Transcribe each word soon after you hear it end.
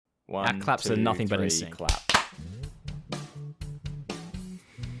One, claps two, are nothing but three, insane. clap.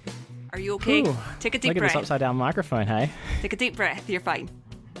 Are you okay? Ooh, Take a deep Look at breath. this upside down microphone, hey? Take a deep breath. You're fine.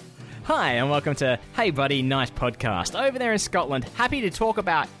 Hi, and welcome to Hey Buddy, Nice Podcast. Over there in Scotland, happy to talk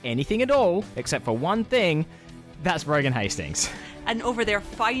about anything at all, except for one thing. That's Brogan Hastings. And over there,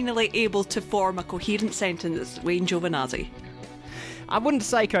 finally able to form a coherent sentence, Wayne Giovanazzi. I wouldn't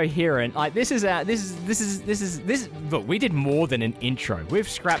say coherent. Like this is. Look, we did more than an intro. We've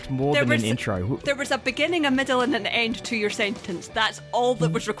scrapped more than an intro. There was a beginning, a middle, and an end to your sentence. That's all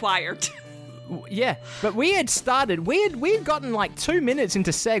that was required. Yeah, but we had started. We had gotten like 2 minutes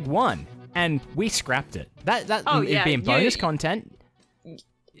into seg 1, and we scrapped it. That it'd be in bonus content.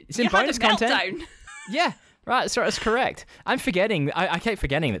 It's in bonus content. Meltdown. Yeah. Right, so that's correct. I'm forgetting. I keep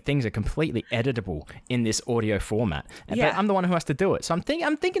forgetting that things are completely editable in this audio format. Yeah. But I'm the one who has to do it. So I'm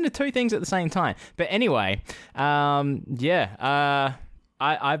thinking of two things at the same time. But anyway, I've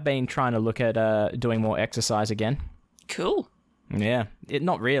been trying to look at doing more exercise again. Cool. Yeah,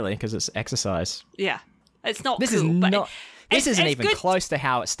 not really because it's exercise. Yeah, it's not. This cool, is but not. This isn't even good. close to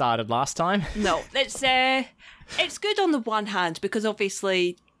how it started last time. No, it's good on the one hand because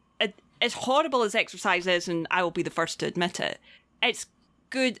obviously, as horrible as exercise is, and I will be the first to admit it, it's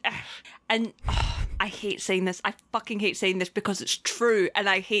good. And I hate saying this. I fucking hate saying this because it's true, and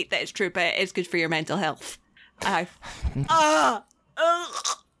I hate that it's true. But it is good for your mental health. I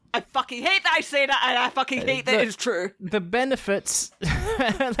fucking hate that I say that, and I fucking hate that it's true. The benefits,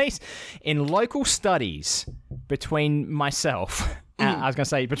 at least in local studies between myself, I was going to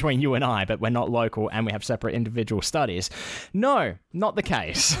say between you and I, but we're not local and we have separate individual studies. No, not the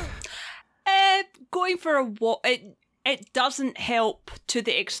case. Going for a walk, it doesn't help to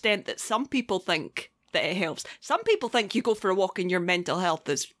the extent that some people think that it helps. Some people think you go for a walk and your mental health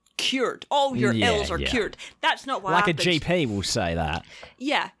is cured. All your ills are cured. That's not what happens. Like a GP will say that.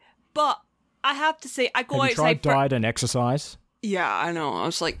 Yeah, but I have to say, I go have outside. You tried diet and exercise? Yeah, I know. I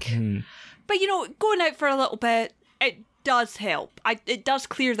was like, but going out for a little bit, it does help. It does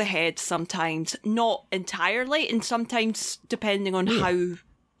clear the head sometimes, not entirely, and sometimes depending on how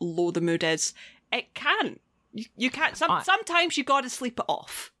low the mood is, it can. You can't. Sometimes you got to sleep it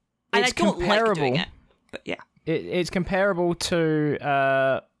off, and I don't like doing it. But yeah, it's comparable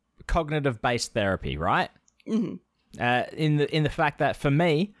to cognitive-based therapy, right? Mm-hmm. In the fact that for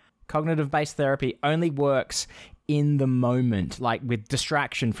me, cognitive-based therapy only works in the moment, like with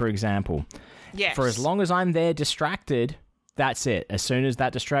distraction, for example. yes. For as long as I'm there distracted, that's it. As soon as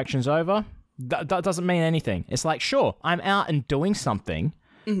that distraction's over, that doesn't mean anything. It's like, sure, I'm out and doing something,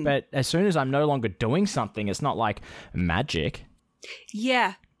 but as soon as I'm no longer doing something, it's not like magic.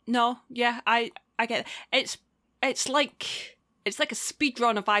 Yeah. No. Yeah. I get it. It's like a speed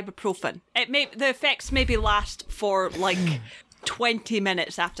run of ibuprofen. The effects maybe last for like 20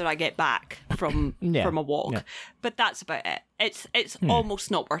 minutes after I get back from a walk, but that's about it. It's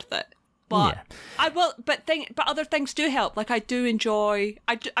almost not worth it. But I will. But other things do help. Like I do enjoy.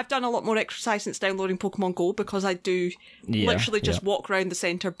 I've done a lot more exercise since downloading Pokemon Go because I do literally just walk around the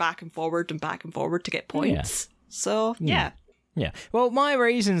center back and forward to get points. Yeah. So yeah. Yeah. Well, my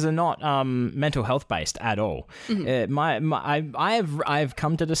reasons are not mental health based at all. I've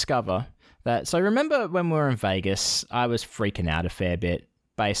come to discover that. So remember when we were in Vegas, I was freaking out a fair bit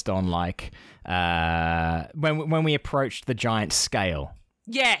based on like when we approached the giant scale.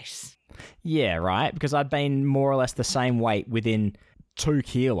 Yes. Yeah, right. Because I've been more or less the same weight within 2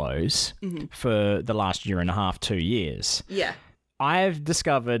 kilos for the last year and a half, 2 years. Yeah. I've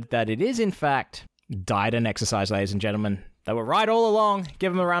discovered that it is in fact diet and exercise, ladies and gentlemen. They were right all along.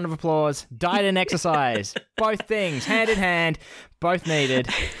 Give them a round of applause. Diet and exercise. Both things, hand in hand, both needed.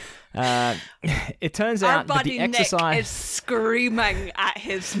 It turns out that the exercise... Nick is screaming at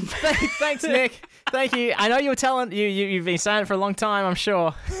his... Thanks, Nick. Thank you. I know you were telling... You've been saying it for a long time, I'm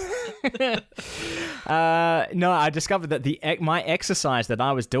sure. No, I discovered that my exercise that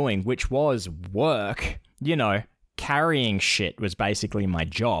I was doing, which was work, carrying shit was basically my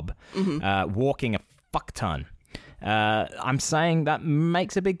job. Walking a fuck ton. I'm saying that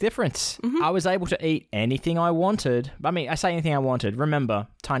makes a big difference. I was able to eat anything I wanted. I mean, I say anything I wanted. Remember,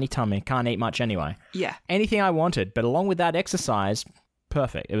 tiny tummy, can't eat much anyway. Yeah. Anything I wanted, but along with that exercise,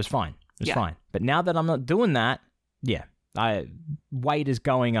 perfect. It was fine. It was fine. But now that I'm not doing that, weight is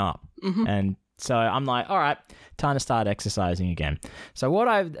going up. And so I'm like, all right, time to start exercising again. So what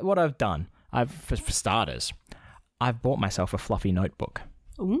I've done, for starters, I've bought myself a fluffy notebook.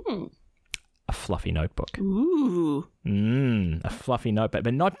 Ooh. a fluffy notebook. Ooh. A fluffy notebook,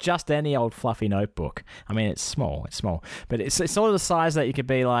 but not just any old fluffy notebook. I mean, it's small, but it's sort of the size that you could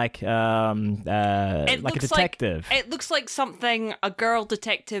be like a detective. It looks like something a girl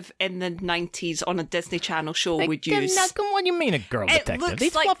detective in the 90s on a Disney Channel show would use. What do you mean a girl detective?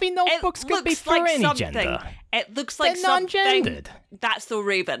 These fluffy notebooks could be for any gender. It looks like They're something. non-gendered. That's so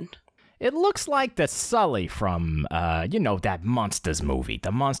Raven. It looks like the Sully from, that Monsters movie,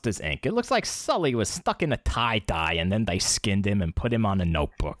 the Monsters, Inc. It looks like Sully was stuck in a tie-dye and then they skinned him and put him on a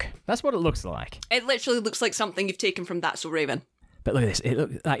notebook. That's what it looks like. It literally looks like something you've taken from That's So Raven. But look at this.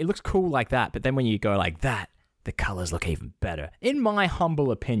 It looks cool like that, but then when you go like that, the colours look even better, in my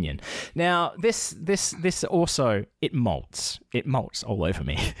humble opinion. Now, this also, it molts. It molts all over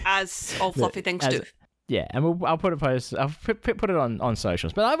me. As all fluffy things do. Yeah, and I'll put a post. I'll put it on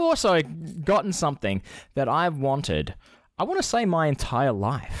socials. But I've also gotten something that I've wanted. I want to say my entire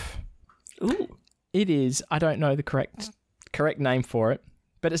life. Ooh, it is. I don't know the correct name for it,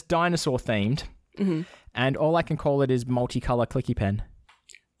 but it's dinosaur themed, and all I can call it is multicolor clicky pen.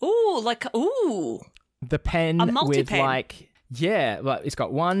 Ooh, the pen with like. Yeah, like it's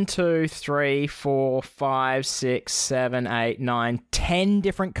got 1, 2, 3, 4, 5, 6, 7, 8, 9, 10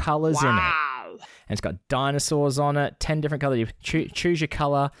 different colors in it. And it's got dinosaurs on it, 10 different colors. You choose your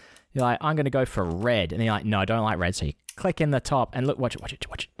color. You're like, I'm going to go for red. And then you're like, no, I don't like red. So you click in the top and look, watch it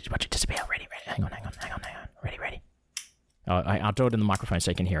disappear. Ready. Hang on. Ready. Oh, I'll do it in the microphone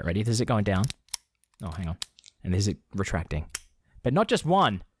so you can hear it. Ready? This is it going down. Oh, hang on. And this is it retracting. But not just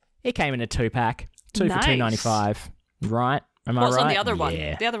one. It came in a 2-pack. Two for $2.95. Right? Am I right? What's on the other one?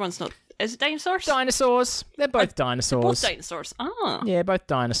 Yeah. The other one's not... Is it dinosaurs? Dinosaurs. They're both dinosaurs. Both dinosaurs. Ah. Yeah, both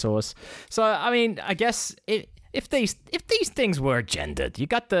dinosaurs. So I mean, I guess if these things were gendered, you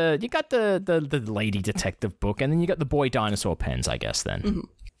got the lady detective book, and then you got the boy dinosaur pens. I guess then.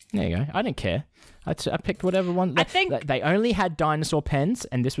 Mm-hmm. There you go. I didn't care. I picked whatever one. I think they only had dinosaur pens,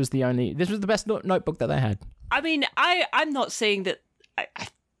 and this was the best notebook that they had. I mean, I'm not saying that.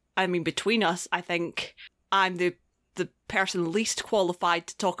 I mean, between us, I think I'm the person least qualified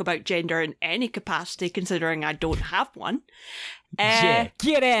to talk about gender in any capacity, considering I don't have one. Yeah,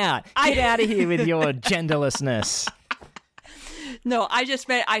 get out of here with your genderlessness. No, I just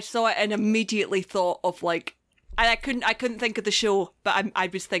meant I saw it and immediately thought of like, and I couldn't think of the show, but I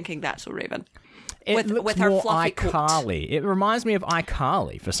was thinking That's So Raven. It looks with her more fluffy iCarly. Coat. It reminds me of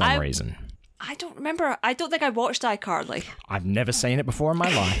iCarly for some reason. I don't remember. I don't think I watched iCarly. I've never seen it before in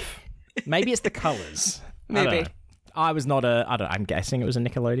my life. Maybe it's the colours. Maybe. I was not I'm guessing it was a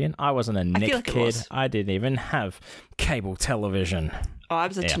Nickelodeon. I wasn't a Nick kid. I didn't even have cable television. Oh, I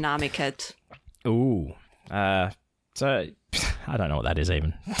was a Toonami kid. Ooh. So, I don't know what that is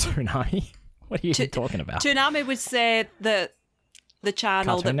even. Toonami? What are you talking about? Toonami was the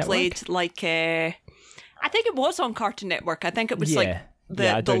channel Cartoon that played like... I think it was on Cartoon Network. I think it was like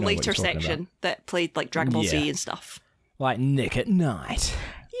the later section that played like Dragon Ball Z and stuff. Like Nick at Night.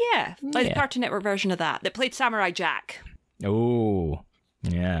 Yeah, like the Cartoon Network version of that played Samurai Jack. Ooh,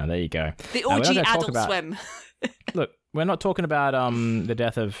 yeah, there you go. The OG Adult Swim. Look, we're not talking about the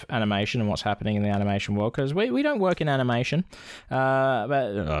death of animation and what's happening in the animation world, because we don't work in animation. But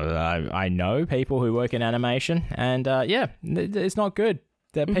I know people who work in animation, and it's not good.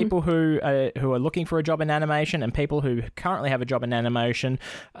 There are people who are looking for a job in animation, and people who currently have a job in animation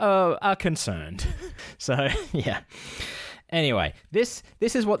are concerned. So, yeah. Anyway, this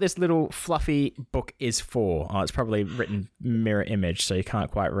is what this little fluffy book is for. Oh, it's probably written mirror image, so you can't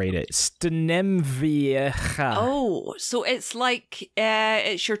quite read it. Stemviecha. Oh, so it's like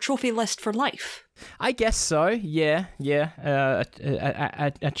it's your trophy list for life. I guess so. Yeah.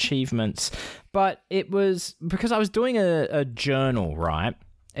 Achievements, but it was because I was doing a journal, right?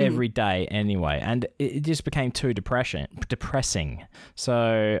 Every day anyway, and it just became too depressing.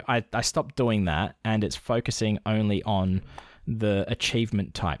 So I stopped doing that, and it's focusing only on the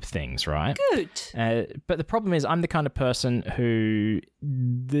achievement type things, right? Good. But the problem is I'm the kind of person who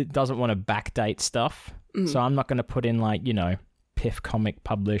doesn't want to backdate stuff, so I'm not going to put in like, Piff comic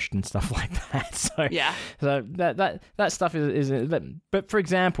published and stuff like that. So yeah. So that stuff is but for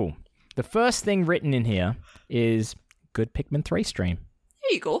example, the first thing written in here is good Pikmin 3 stream.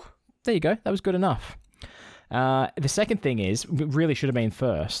 There you go. That was good enough. The second thing is, really should have been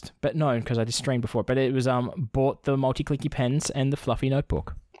first, but no, because I just streamed before. But it was bought the multi-clicky pens and the fluffy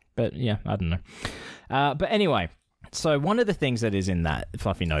notebook. But yeah, I don't know. But anyway, so one of the things that is in that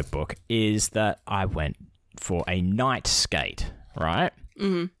fluffy notebook is that I went for a night skate, right?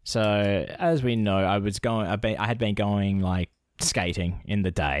 Mm-hmm. So as we know, I had been going like skating in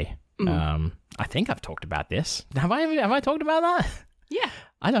the day. Mm-hmm. I think I've talked about this. Have I talked about that? Yeah.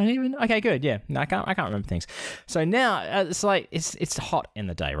 I don't even. Okay, good. Yeah, no, I can't remember things. So now it's like it's hot in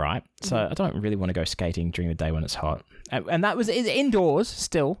the day, right? So I don't really want to go skating during the day when it's hot. And that was indoors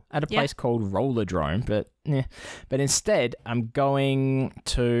still at a place called Rollerdrome, but instead I'm going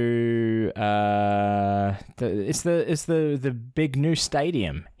to it's the big new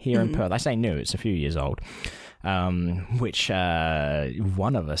stadium here in Perth. I say new; it's a few years old. Which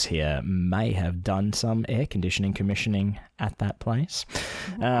one of us here may have done some air conditioning commissioning at that place,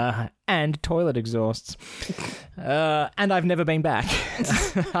 and toilet exhausts, and I've never been back.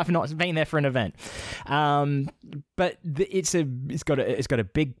 I've not been there for an event, but it's got a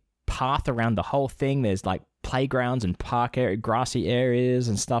big path around the whole thing. There's like playgrounds and park area, grassy areas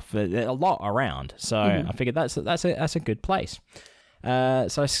and stuff. A lot around, so I figured that's a good place.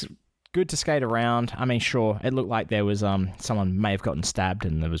 So it's good to skate around. I mean, sure, it looked like there was someone may have gotten stabbed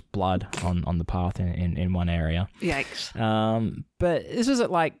and there was blood on the path in one area. Yikes. But this was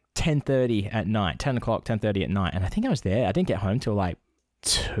at like 10:30 at night, 10 o'clock, 10:30 at night, and I think I was there. I didn't get home till like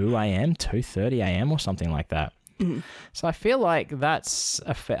 2 a.m., 2:30 a.m. or something like that. So I feel like that's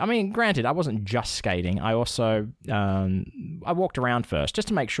I mean, granted, I wasn't just skating. I also I walked around first just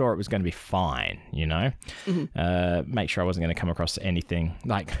to make sure it was going to be fine, you know? Make sure I wasn't going to come across anything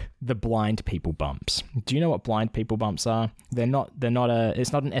like the blind people bumps. Do you know what blind people bumps are? It's not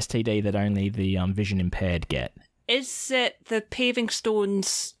an STD that only the vision impaired get. Is it the paving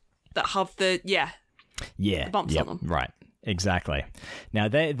stones that have the bumps on them? Right. Exactly. Now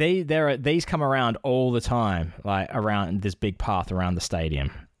these come around all the time, like around this big path around the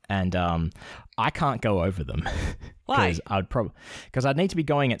stadium, and I can't go over them. Why? Because I'd need to be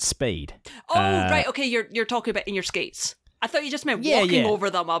going at speed. Oh, right. Okay, you're talking about in your skates. I thought you just meant walking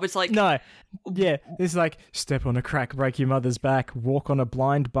over them. I was like... No. Yeah. It's like, step on a crack, break your mother's back, walk on a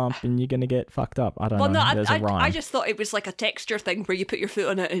blind bump, and you're going to get fucked up. I don't know. No, There's a rhyme. I just thought it was like a texture thing where you put your foot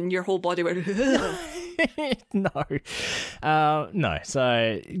on it and your whole body went... No.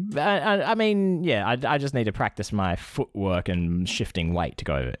 So, I mean, yeah, I just need to practice my footwork and shifting weight to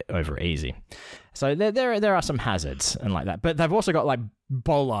go over easy. So there are some hazards and like that. But they've also got like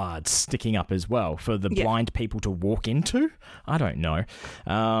bollards sticking up as well for the blind people to walk into. I don't know.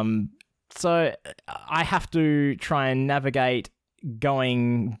 So I have to try and navigate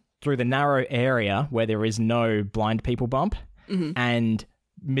going through the narrow area where there is no blind people bump and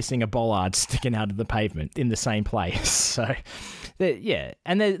missing a bollard sticking out of the pavement in the same place. So,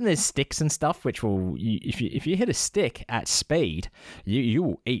 and there's sticks and stuff which will, if you hit a stick at speed, you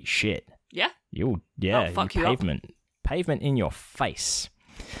will eat shit. Yeah. Fuck you pavement in your face.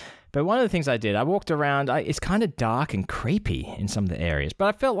 But one of the things I did, I walked around. It's kind of dark and creepy in some of the areas, but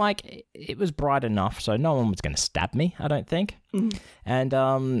I felt like it was bright enough, so no one was going to stab me, I don't think. And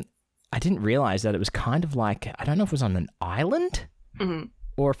I didn't realize that it was kind of like, I don't know if it was on an island.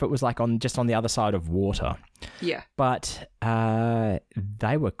 Or if it was like just on the other side of water. Yeah. But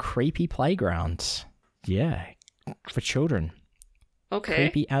they were creepy playgrounds. Yeah. For children. Okay.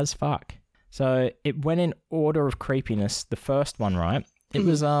 Creepy as fuck. So it went in order of creepiness. The first one, right? It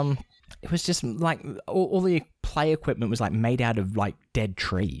was just like all the play equipment was like made out of like dead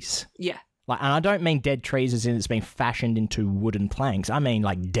trees. Yeah. Like, and I don't mean dead trees as in it's been fashioned into wooden planks. I mean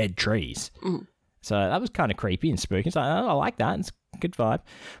like dead trees. So that was kind of creepy and spooky. It's like, oh, I like that. It's a good vibe.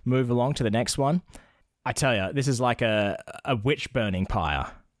 Move along to the next one. I tell you, this is like a witch burning pyre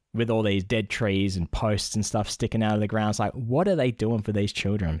with all these dead trees and posts and stuff sticking out of the ground. It's like, what are they doing for these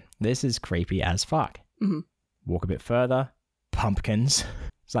children? This is creepy as fuck. Walk a bit further. Pumpkins.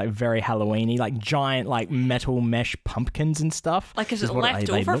 It's like very Halloween-y, like giant like metal mesh pumpkins and stuff. Like, is it left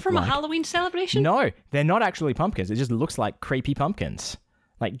over from a Halloween celebration? No, they're not actually pumpkins. It just looks like creepy pumpkins.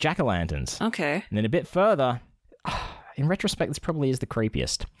 Like jack-o'-lanterns. Okay. And then a bit further, in retrospect, this probably is the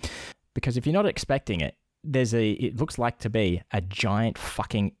creepiest. Because if you're not expecting it, it looks like to be a giant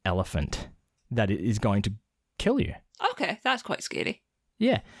fucking elephant that is going to kill you. Okay, that's quite scary.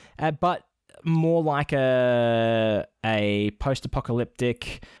 Yeah, but more like a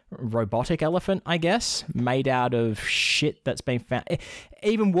post-apocalyptic robotic elephant, I guess, made out of shit that's been found.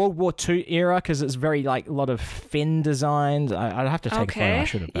 Even World War II era, because it's very like a lot of fin designs. I'd have to take a photo. I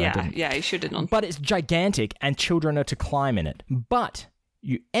should have. Yeah, you should have done. But it's gigantic, and children are to climb in it. But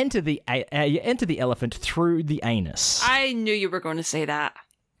you enter the elephant through the anus. I knew you were going to say that.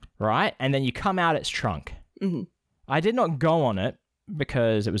 Right, and then you come out its trunk. I did not go on it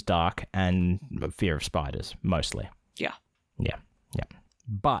because it was dark and fear of spiders, mostly. Yeah.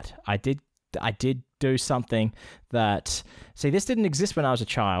 But I did do something that... See, this didn't exist when I was a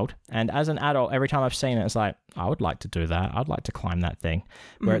child, and as an adult, every time I've seen it, it's like, I would like to do that. I'd like to climb that thing.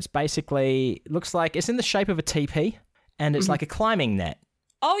 Where it's basically... looks like it's in the shape of a teepee, and it's like a climbing net.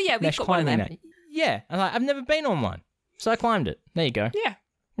 Oh, yeah, we've mesh got one of climbing them. net. Yeah, and I've never been on one, so I climbed it. There you go. Yeah.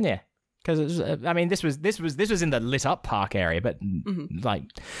 Yeah, because I mean, this was in the lit up park area, but like,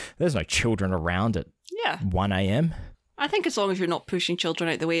 there's no children around at Yeah. 1 a.m. I think as long as you're not pushing children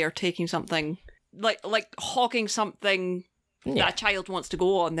out the way or taking something, like hogging something that a child wants to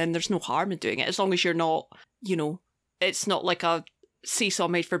go on, then there's no harm in doing it. As long as you're not, it's not like a seesaw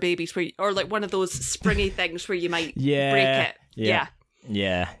made for babies or like one of those springy things where you might break it. Yeah.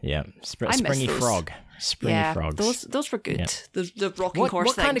 Springy frog. Springy frogs. Those were good. Yeah. The rocking horse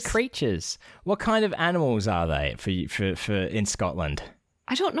What things. kind of creatures? What kind of animals are they for in Scotland?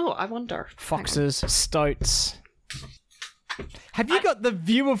 I don't know. I wonder. Foxes, stoats. Have you got the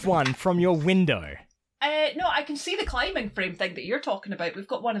view of one from your window? No, I can see the climbing frame thing that you're talking about. We've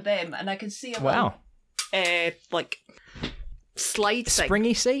got one of them, and I can see a Wow. little, like slide thing.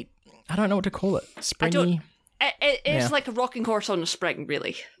 Springy seat? I don't know what to call it. Springy. It is like a rocking horse on a spring,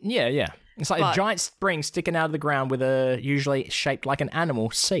 really. Yeah. It's like a giant spring sticking out of the ground with a usually shaped like an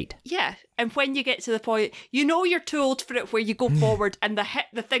animal seat. Yeah, and when you get to the point, you're too old for it, where you go forward and the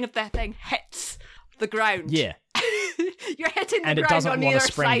thing hits the ground. Yeah. You're hitting the and it ground doesn't on want either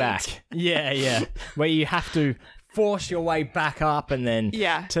to spring side. back. Yeah. Where you have to force your way back up and then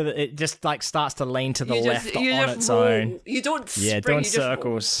it just like starts to lean to the left on its roll. own. You don't spring, Yeah, doing you just roll.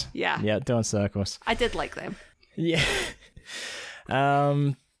 circles. Yeah, doing circles. I did like them. Yeah.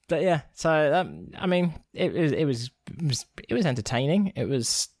 But yeah, so I mean, it was entertaining. It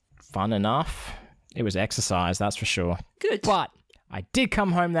was fun enough. It was exercise, that's for sure. Good. But I did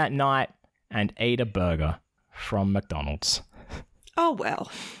come home that night and ate a burger from McDonald's. Oh well.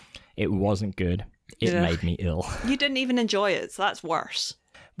 It wasn't good. It made me ill. You didn't even enjoy it, so that's worse.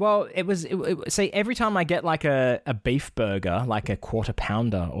 Well, see, every time I get like a beef burger, like a quarter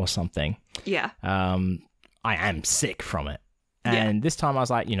pounder or something, I am sick from it. And this time I was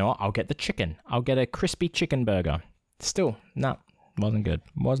like, you know what, I'll get the chicken. I'll get a crispy chicken burger. Still, no, wasn't good.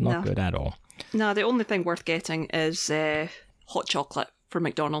 Was not good at all. No, the only thing worth getting is hot chocolate from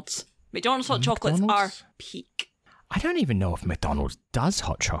McDonald's. McDonald's hot chocolates are peak. I don't even know if McDonald's does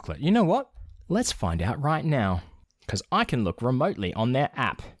hot chocolate. You know what? Let's find out right now. Because I can look remotely on their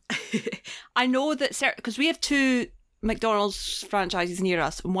app. I know that, because we have two McDonald's franchises near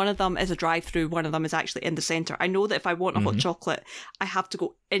us, and one of them is a drive-through, one of them is actually in the centre. I know that if I want a hot chocolate, I have to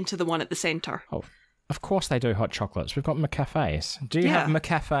go into the one at the centre. Oh, of course they do hot chocolates. We've got McCafes. Do you have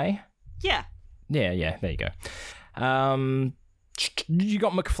McCafe? Yeah. Yeah, there you go. You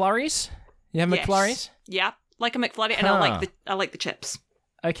got McFlurries? You have McFlurries? Yeah, like a McFlurry, and I like the chips.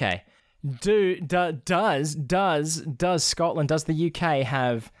 Okay. Does Scotland, does the UK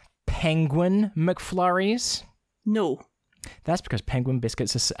have Penguin McFlurries? No. That's because Penguin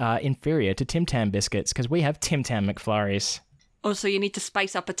biscuits are inferior to Tim Tam biscuits, because we have Tim Tam McFlurries. Oh, so you need to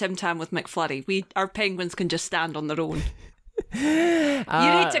spice up a Tim Tam with McFlurry. Our penguins can just stand on their own. You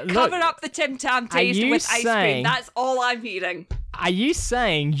need to cover up the Tim Tam taste with ice cream. That's all I'm hearing. Are you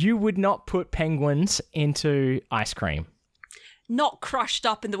saying you would not put penguins into ice cream? Not crushed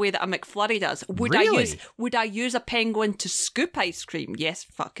up in the way that a McFlurry does. Really? Would I use a penguin to scoop ice cream? Yes,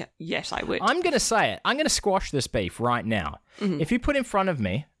 fuck it. Yes, I would. I'm going to say it. I'm going to squash this beef right now. Mm-hmm. If you put in front of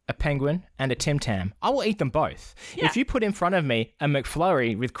me a penguin and a Tim Tam, I will eat them both. Yeah. If you put in front of me a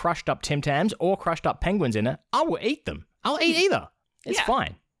McFlurry with crushed up Tim Tams or crushed up penguins in it, I will eat them. I'll eat either. It's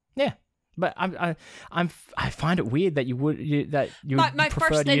fine. Yeah. But I find it weird that you would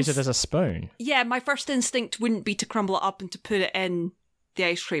prefer to use it as a spoon. Yeah, my first instinct wouldn't be to crumble it up and to put it in the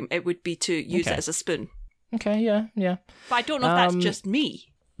ice cream. It would be to use it as a spoon. Okay, yeah. But I don't know if that's just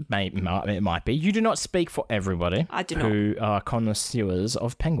me. It might be. You do not speak for everybody. I do not. Who are connoisseurs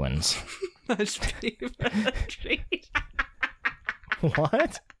of penguins. Most favorite treat.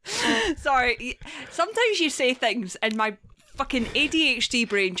 What? Sorry. Sometimes you say things and my fucking ADHD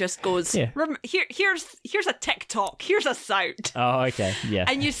brain just goes, here's a TikTok, here's a sound. Oh, okay, yeah.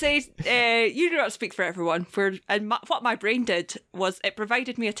 And you say, you do not speak for everyone. What my brain did was it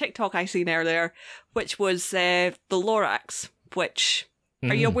provided me a TikTok I seen earlier, which was the Lorax, which,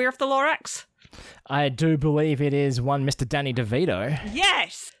 are you aware of the Lorax? I do believe it is one Mr. Danny DeVito.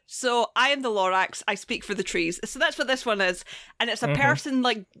 Yes! So I am the Lorax, I speak for the trees. So that's what this one is. And it's a person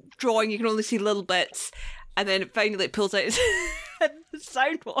like drawing, you can only see little bits. And then finally it pulls out the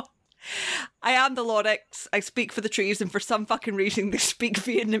sound one. I am the Lorax, I speak for the trees, and for some fucking reason they speak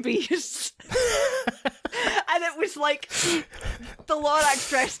Vietnamese. And it was like the Lorax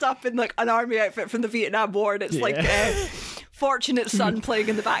dressed up in like an army outfit from the Vietnam War, and it's like Fortunate Son playing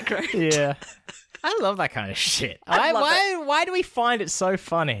in the background. Yeah. I love that kind of shit. Why do we find it so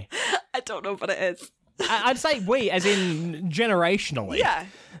funny? I don't know, but it is. I'd say we, as in generationally. Yeah.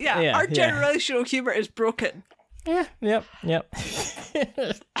 Our generational humour is broken. Yeah, yep.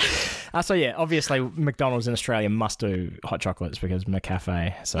 So yeah, obviously McDonald's in Australia must do hot chocolates because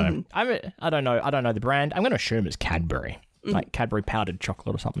McCafe. So I don't know the brand. I'm going to assume it's Cadbury, like Cadbury powdered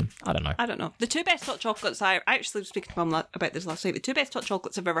chocolate or something. I don't know. The two best hot chocolates I actually was speaking to Mum about this last night. The two best hot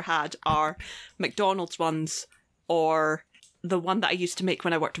chocolates I've ever had are McDonald's ones or the one that I used to make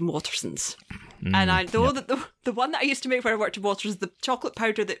when I worked in Waterson's. And I know that the one that I used to make when I worked in Waterson's, the chocolate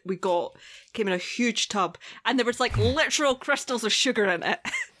powder that we got came in a huge tub, and there was like literal crystals of sugar in it.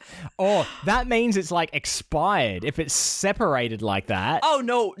 Oh, that means it's like expired if it's separated like that. Oh,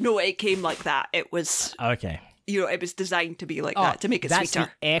 no, it came like that. It was... Okay. It was designed to be like that, to make it that's sweeter.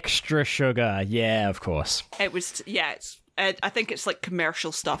 That's the extra sugar. Yeah, of course. It was, I think it's like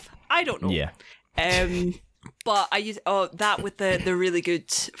commercial stuff. I don't know. Yeah. But I use that with the really good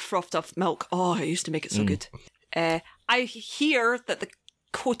frothed up milk. Oh, I used to make it so good. I hear that the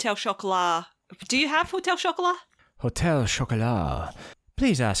Hotel Chocolat... Do you have Hotel Chocolat? Hotel Chocolat.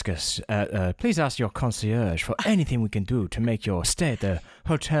 Please ask us. Please ask your concierge for anything we can do to make your stay at the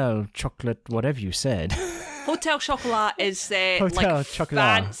Hotel Chocolate, whatever you said. Hotel Chocolat is like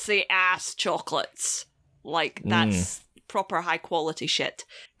fancy ass chocolates. Like that's proper high quality shit.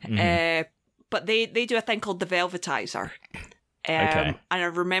 But they do a thing called the Velvetizer. Okay. And I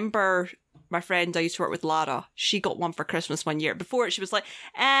remember my friend I used to work with, Lara, she got one for Christmas one year. Before it, she was like,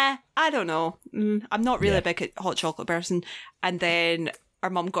 I don't know. I'm not really a big hot chocolate person. And then our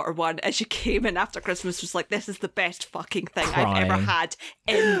mum got her one, and she came in after Christmas, was like, this is the best fucking thing I've ever had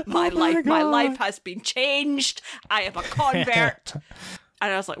in my life. My life has been changed. I am a convert.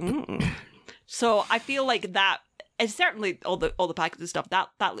 And I was like, So I feel like that is certainly all the packets and stuff.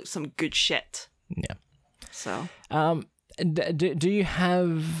 That looks some good shit. Yeah. So. Do you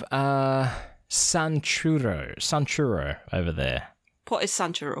have Sanchuro over there? What is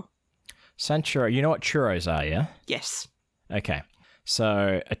Sanchuro? Sanchuro, you know what churros are, yeah? Yes. Okay.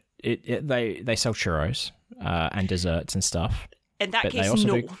 So they sell churros and desserts and stuff. In that case,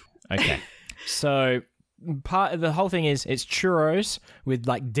 no. Okay. So part of the whole thing is it's churros with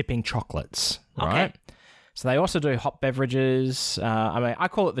like dipping chocolates, right? Okay. So they also do hot beverages. I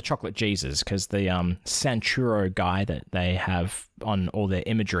call it the chocolate Jesus because the Sanchuro guy that they have on all their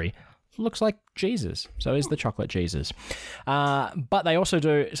imagery looks like Jesus. So is the chocolate Jesus. But they also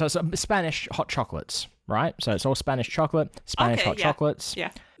do, so it's Spanish hot chocolates, right? So it's all Spanish chocolate, Spanish hot chocolates.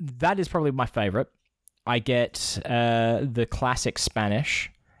 Yeah. That is probably my favorite. I get the classic Spanish.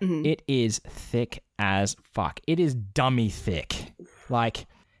 Mm-hmm. It is thick as fuck. It is dummy thick. Like...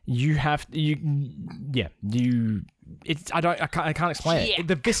 I can't explain it.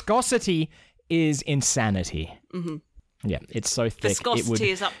 The viscosity is insanity. Mm-hmm. Yeah, it's so thick. Viscosity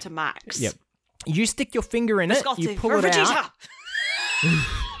is up to max. Yep. You stick your finger in it, you pull it out.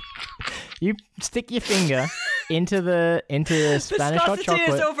 You stick your finger into the Spanish hot chocolate.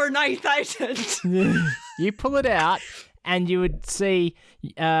 Viscosity is over 9,000. You pull it out. And you would see,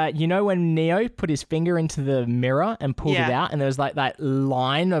 when Neo put his finger into the mirror and pulled it out, and there was like that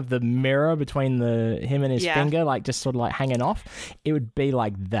line of the mirror between him and his finger, like just sort of like hanging off. It would be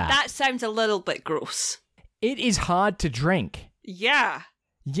like that. That sounds a little bit gross. It is hard to drink. Yeah.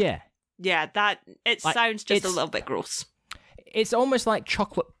 Yeah. Yeah, sounds just a little bit gross. It's almost like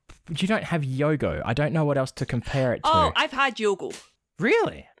chocolate. You don't have Yogo. I don't know what else to compare it to. Oh, I've had Yogo.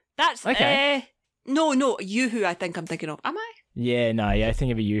 Really? That's okay. No, Yoo-hoo I think I'm thinking of. Am I? I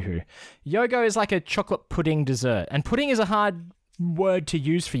think of a Yoo-hoo. Yogo is like a chocolate pudding dessert. And pudding is a hard word to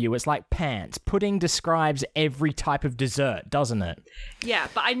use for you. It's like pants. Pudding describes every type of dessert, doesn't it? Yeah,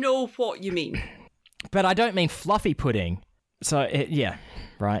 but I know what you mean. But I don't mean fluffy pudding. So,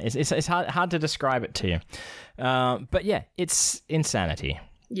 right. It's hard to describe it to you. But yeah, it's insanity.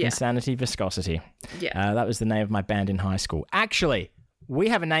 Yeah. Insanity Viscosity. Yeah. That was the name of my band in high school. Actually... We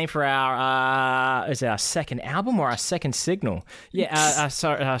have a name for is it our second album or our second single? Yeah,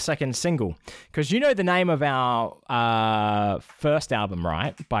 our second single. Because you know the name of our first album,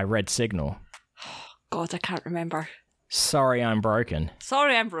 right? By Red Signal. God, I can't remember. Sorry, I'm Broken.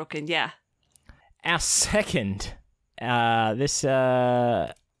 Sorry, I'm Broken, yeah. Our second, I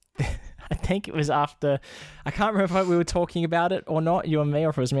think it was after, I can't remember if we were talking about it or not, you and me, or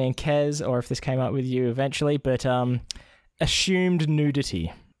if it was me and Kez, or if this came up with you eventually, but... assumed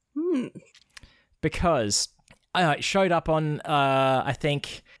nudity. Because it showed up on, I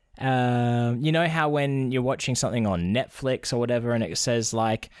think, you know how when you're watching something on Netflix or whatever and it says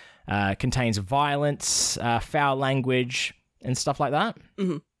like, contains violence, foul language and stuff like that?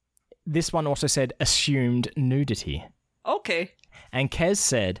 Mm-hmm. This one also said assumed nudity. Okay. And Kez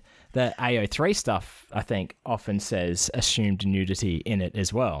said The AO3 stuff, I think, often says assumed nudity in it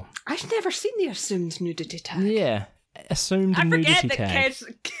as well. I've never seen the assumed nudity tag. Yeah, assumed nudity tag. I forget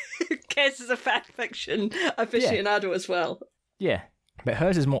that Kez is a fan fiction aficionado as well. Yeah, but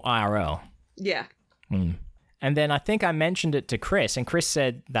hers is more IRL. Yeah. And then I think I mentioned it to Chris, and Chris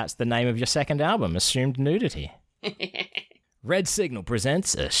said that's the name of your second album, Assumed Nudity. Red Signal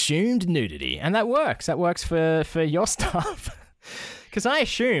presents Assumed Nudity. And that works. That works for your stuff. Because I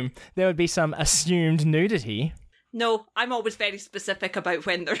assume there would be some assumed nudity. No, I'm always very specific about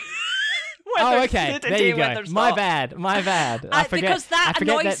when they're... Oh, okay. There you go. My bad. I forget, because that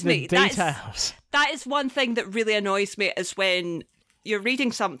annoys me. The details. That is one thing that really annoys me is when you're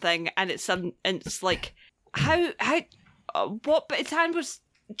reading something and it's like, what? But his hand was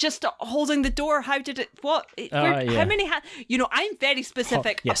just holding the door. How did it? What? How many hands? You know, I'm very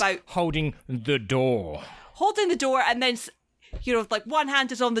specific about holding the door. Holding the door, and then, you know, like one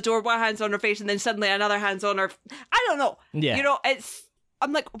hand is on the door, one hand's on her face, and then suddenly another hand's on her. I don't know. Yeah. You know,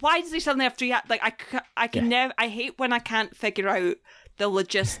 I'm like, why does he suddenly have to? Like, I can never. I hate when I can't figure out the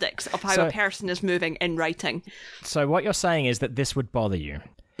logistics of how a person is moving in writing. So what you're saying is that this would bother you.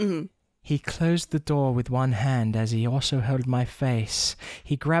 Mm-hmm. He closed the door with one hand as he also held my face.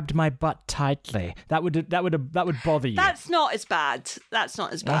 He grabbed my butt tightly. That would bother you. That's not as bad.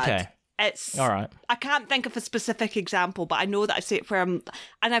 Okay. It's all right. I can't think of a specific example, but I know that I see it where and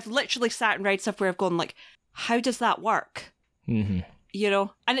I've literally sat and read stuff where I've gone like, how does that work? Mm-hmm. You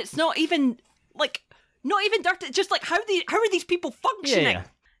know, and it's not even dirty. Just like how are these people functioning? Yeah.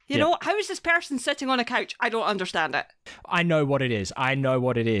 You know, how is this person sitting on a couch? I don't understand it. I know what it is.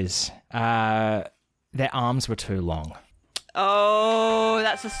 Their arms were too long. Oh,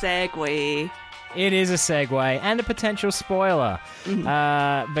 that's a segue. It is a segue and a potential spoiler,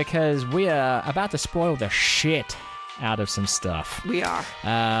 because we are about to spoil the shit out of some stuff. We are.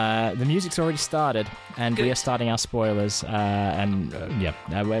 The music's already started, and we are starting our spoilers.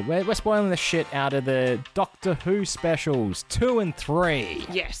 We're spoiling the shit out of the Doctor Who specials 2 and 3.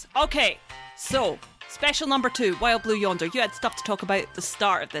 Yes. Okay. So, special number 2, Wild Blue Yonder. You had stuff to talk about at the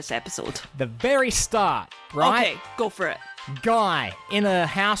start of this episode. The very start, right? Okay, go for it. Guy in a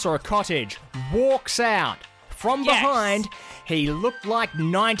house or a cottage walks out. From behind, he looked like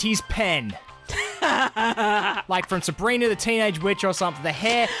 90s Pen. Like from Sabrina the Teenage Witch or something. The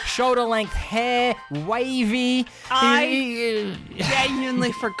hair, shoulder length hair, wavy. I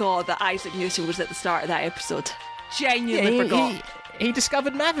genuinely forgot that Isaac Newton was at the start of that episode. Genuinely forgot. He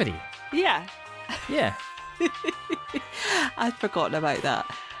discovered Mavity. Yeah. Yeah. I'd forgotten about that.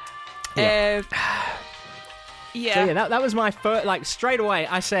 Yeah. Yeah. So that was my first, like, straight away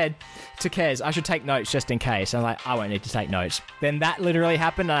I said to Kez, I should take notes just in case. I'm like, I won't need to take notes. Then that literally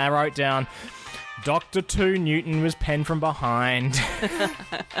happened and I wrote down, Dr. 2 Newton was penned from behind.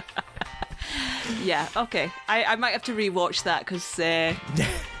 Yeah, okay. I might have to rewatch that because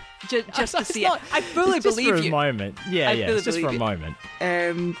just to see it. I fully believe you. Just for a moment. Yeah, it's just for a moment.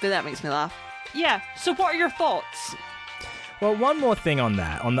 But that makes me laugh. Yeah, so what are your thoughts? Well, one more thing on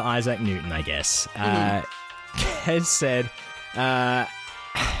that, on the Isaac Newton, I guess. Kez said,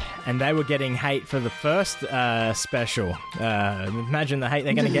 and they were getting hate for the first special. Imagine the hate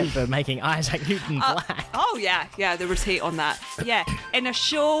they're going to get for making Isaac Newton black. Oh, yeah, there was hate on that. Yeah, in a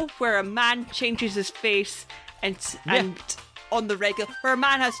show where a man changes his face and on the regular, where a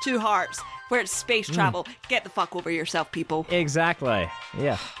man has 2 hearts, where it's space travel, get the fuck over yourself, people. Exactly.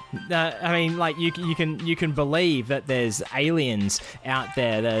 Yeah. I mean, like you can believe that there's aliens out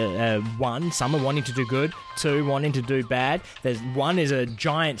there that one, some are wanting to do good, 2 wanting to do bad. There's one is a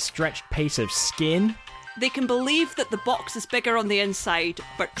giant stretched piece of skin. They can believe that the box is bigger on the inside,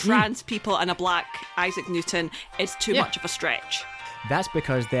 but trans people and a black Isaac Newton is too much of a stretch. That's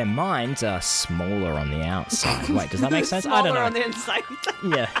because their minds are smaller on the outside. Wait, does that make sense? I don't know. Smaller on the inside.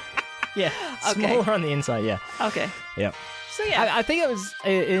 Yeah, smaller on the inside, yeah. Okay. Yeah. So, yeah. I think it was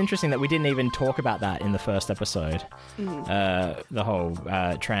interesting that we didn't even talk about that in the first episode. The whole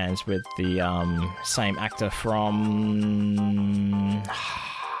trans with the same actor from...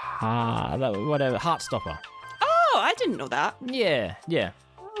 Heartstopper. Oh, I didn't know that. Yeah.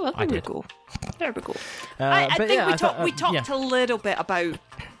 Oh, I did. There we go. I think we talked a little bit about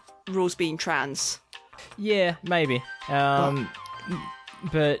Rose being trans. Yeah, maybe.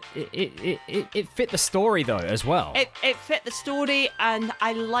 But it fit the story, though, as well. It fit the story, and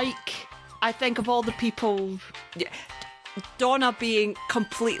I think of all the people... Yeah, Donna being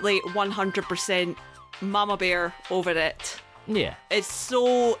completely 100% mama bear over it. Yeah. It's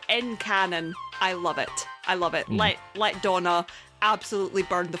so in canon. I love it. Let Donna absolutely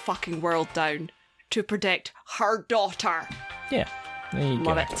burn the fucking world down to protect her daughter. Yeah. There you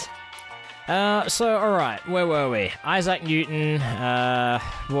Love go. it. So, all right, where were we? Isaac Newton.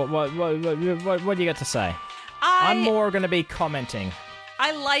 What do you got to say? I'm more going to be commenting.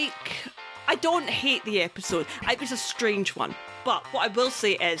 I don't hate the episode. It was a strange one. But what I will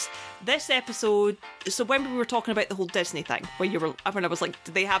say is, this episode, so when we were talking about the whole Disney thing, when I was like,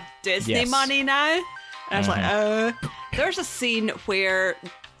 do they have Disney money now? And I was like, there's a scene where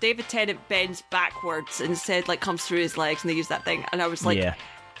David Tennant bends backwards and said, like, comes through his legs, and they use that thing. And I was like,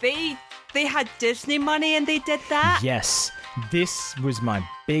 they had Disney money and they did that? Yes. This was my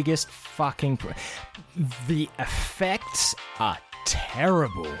biggest fucking... The effects are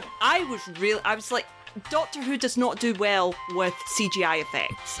terrible. I was like, Doctor Who does not do well with CGI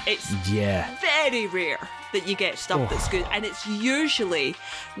effects. It's very rare that you get stuff that's good, and it's usually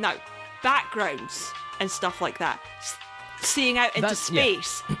now backgrounds and stuff like that, seeing out into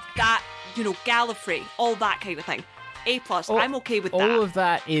space, that, you know, Gallifrey, all that kind of thing. A+, I'm okay with that. All of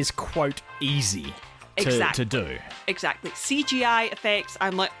that is, quote, easy to do. Exactly. CGI effects,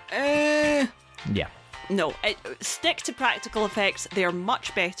 I'm like, Yeah. No, stick to practical effects. They're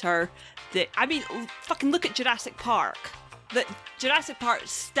much better. Fucking look at Jurassic Park. Jurassic Park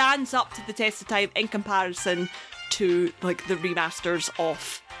stands up to the test of time in comparison to, like, the remasters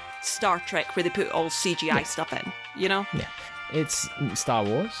of Star Trek where they put all CGI stuff in, you know? Yeah. It's Star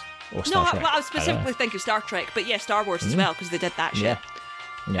Wars or Star Trek? No, I was specifically thinking Star Trek, but yeah, Star Wars as well, because they did that shit.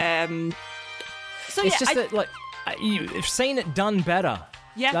 Yeah. So it's just that, like, you've seen it done better.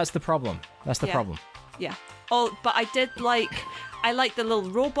 Yeah. That's the problem. Problem. Yeah. Oh, but I liked the little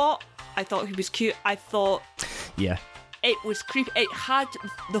robot. I thought he was cute. I thought... Yeah. It was creepy.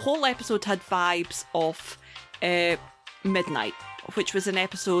 The whole episode had vibes of Midnight, which was an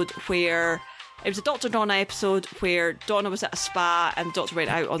episode where... It was a Dr. Donna episode where Donna was at a spa and the Doctor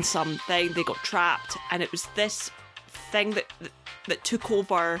went out on something. They got trapped, and it was this thing that took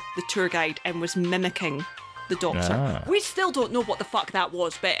over the tour guide and was mimicking the Doctor. We still don't know what the fuck that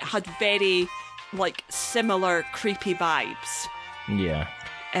was, but it had very, like, similar creepy vibes. Yeah.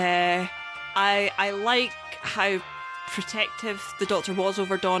 I like how protective the Doctor was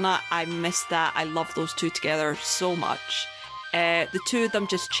over Donna. I missed that. I love those two together so much. The two of them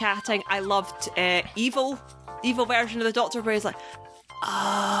just chatting. I loved evil version of the Doctor where he's like,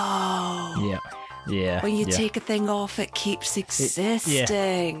 oh. Yeah. When you take a thing off, it keeps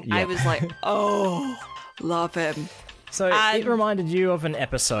existing. Yeah. I was like, oh, love him. So it reminded you of an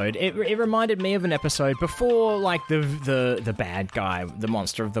episode. It reminded me of an episode before, like, the bad guy, the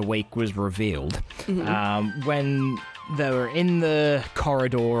monster of the week, was revealed. Mm-hmm. When they were in the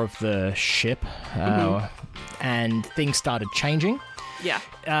corridor of the ship, and things started changing. Yeah.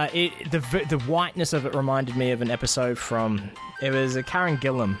 The whiteness of it reminded me of an episode from... It was a Karen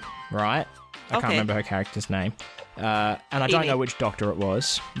Gillan, right? I can't remember her character's name. And I don't know which Doctor it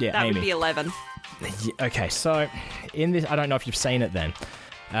was. Yeah, that Amy. would be 11. Okay, so in this, I don't know if you've seen it then,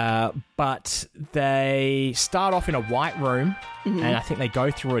 but they start off in a white room, and I think they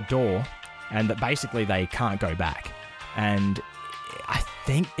go through a door, and that basically they can't go back. And I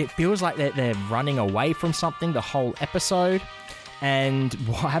think it feels like they're running away from something the whole episode. And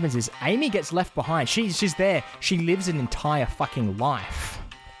what happens is Amy gets left behind. She's there. She lives an entire fucking life.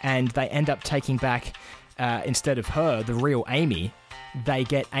 And they end up taking back, instead of her, the real Amy. They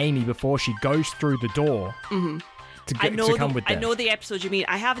get Amy before she goes through the door to come with them. I know the episode you mean.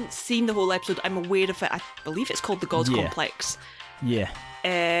 I haven't seen the whole episode. I'm aware of it. I believe it's called The God's Complex. Yeah.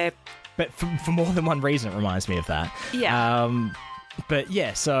 But for more than one reason, it reminds me of that. Yeah. But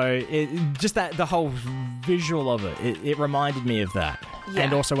yeah, so just the whole visual of it reminded me of that. Yeah.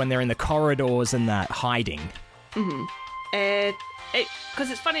 And also when they're in the corridors and that hiding. Mm-hmm. Because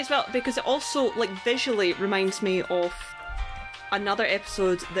it's funny as well, because it also, like, visually reminds me of another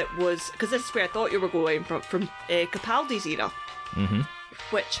episode that was, because this is where I thought you were going from Capaldi's era,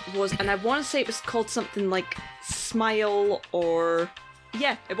 which was, and I want to say it was called something like Smile, or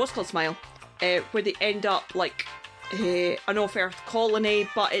it was called Smile, where they end up like an off-Earth colony,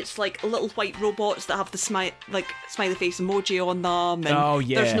 but it's like little white robots that have the smiley face emoji on them, and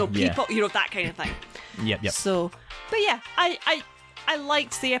there's no people, you know, that kind of thing. Yep. So, but yeah, I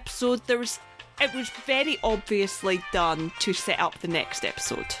liked the episode. It was very obviously done to set up the next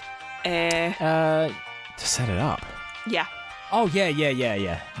episode. To set it up? Yeah. Oh, yeah.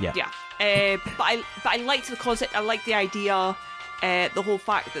 Yeah. But I liked the concept. I liked the idea. The whole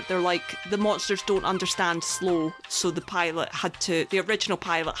fact that they're like, the monsters don't understand slow, so the original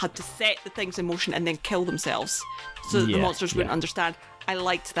pilot had to set the things in motion and then kill themselves, so that the monsters wouldn't understand. I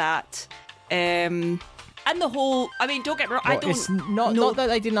liked that. And the whole, I mean, don't get me wrong, it's not that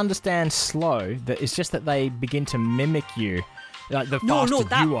they didn't understand slow, that it's just that they begin to mimic you Like the faster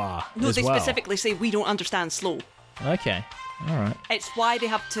you are. No, as they well. specifically say we don't understand slow. Okay, all right. It's why they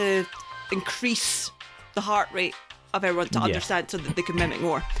have to increase the heart rate of everyone to understand so that they can mimic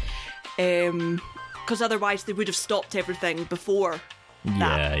more. Because otherwise they would have stopped everything before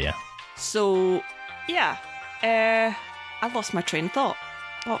that. Yeah. So, yeah. I lost my train of thought.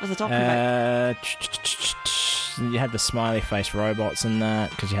 What was I talking about? You had the smiley face robots in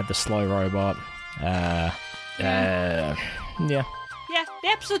that because you had the slow robot. Yeah, Yeah, the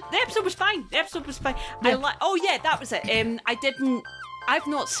episode was fine. The episode was fine. Yeah. That was it. I've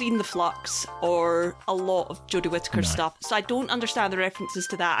not seen The Flux or a lot of Jodie Whittaker's stuff, so I don't understand the references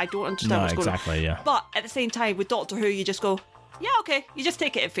to that. I don't understand what's going on. Exactly, yeah. But at the same time, with Doctor Who, you just go, yeah, okay. You just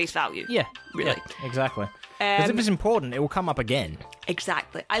take it at face value. Yeah, really. Yeah, exactly. Because if it's important, it will come up again.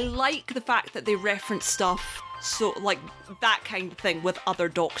 Exactly. I like the fact that they reference stuff, so like that kind of thing with other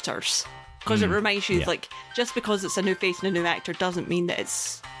Doctors. Because it reminds you, like, just because it's a new face and a new actor doesn't mean that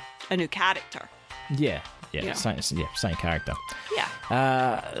it's a new character. Yeah. Same character.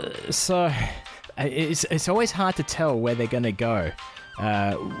 Yeah. So it's always hard to tell where they're going to go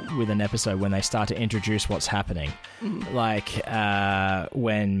with an episode when they start to introduce what's happening. Like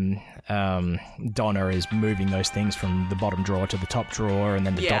when Donna is moving those things from the bottom drawer to the top drawer, and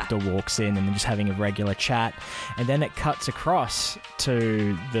then the doctor walks in and they're just having a regular chat, and then it cuts across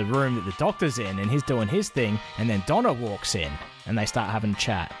to the room that the doctor's in and he's doing his thing, and then Donna walks in and they start having a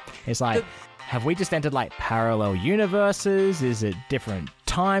chat. It's like, have we just entered like parallel universes? Is it different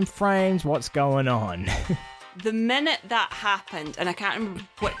time frames? What's going on? The minute that happened, and I can't remember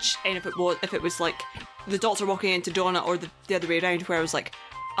which end of it was, if it was like the doctor walking into Donna or the other way around, where I was like,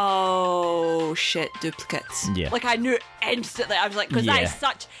 oh shit, duplicates. Yeah. Like I knew instantly. I was like, because that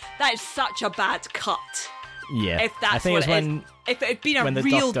is such a bad cut. Yeah. If that's what it is. If it had been a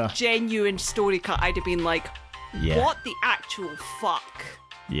real, genuine story cut, I'd have been like, what the actual fuck?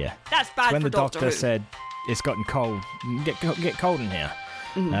 Yeah. That's bad when for the Doctor doctor Who. said it's gotten cold, get cold in here.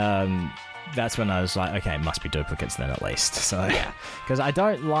 That's when I was like, okay, it must be duplicates then at least. So, because I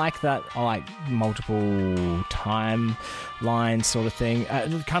don't like that, like multiple timeline sort of thing.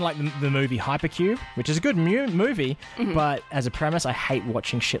 Kind of like the movie Hypercube, which is a good movie, but as a premise, I hate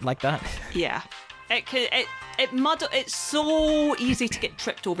watching shit like that. Yeah, it's so easy to get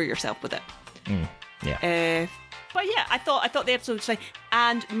tripped over yourself with it. Yeah. But yeah, I thought the episode was fine.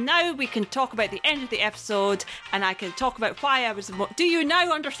 And now we can talk about the end of the episode, and I can talk about why I was... Do you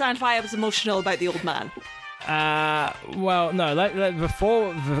now understand why I was emotional about the old man? Well, no.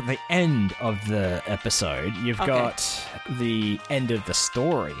 Before the end of the episode, you've got the end of the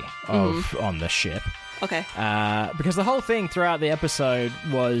story of on the ship. Okay. Because the whole thing throughout the episode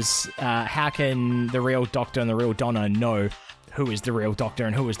was how can the real Doctor and the real Donna know who is the real Doctor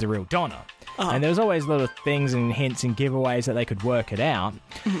and who is the real Donna? And there was always little things and hints and giveaways that they could work it out.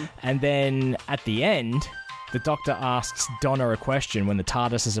 And then at the end, the Doctor asks Donna a question when the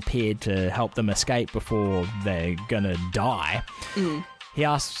TARDIS has appeared to help them escape before they're gonna die. He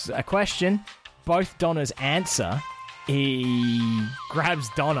asks a question. Both Donna's answer. He grabs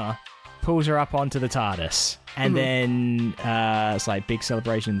Donna, pulls her up onto the TARDIS. And then it's like big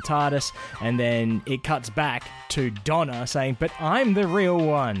celebration in the TARDIS, and then it cuts back to Donna saying, "But I'm the real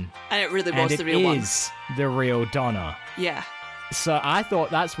one." And it really was the real one. It is the real Donna. Yeah. So I thought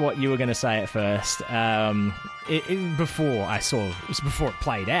that's what you were going to say at first. Before it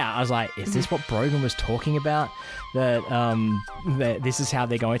played out, I was like, "Is this what Brogan was talking about? That this is how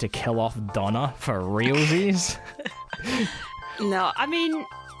they're going to kill off Donna for realsies?" No, I mean.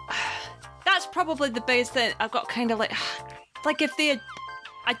 That's probably the biggest thing. I've got kind of like if they had,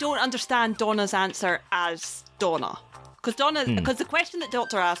 I don't understand Donna's answer as Donna. Because the question that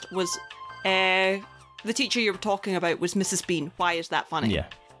Doctor asked was, the teacher you were talking about was Mrs. Bean. Why is that funny? Yeah.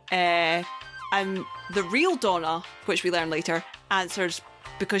 And the real Donna, which we learn later, answers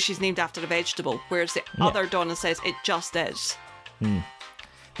because she's named after a vegetable, whereas the other Donna says it just is.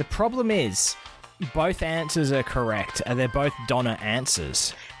 The problem is, both answers are correct, and they're both Donna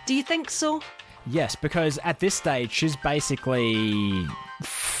answers. Do you think so? Yes, because at this stage, she's basically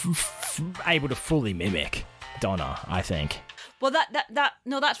able to fully mimic Donna, I think. Well, that's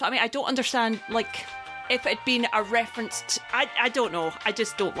what I mean. I don't understand, like, if it'd been a reference to... I don't know. I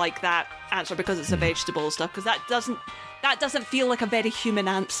just don't like that answer because it's a vegetable stuff, because that doesn't feel like a very human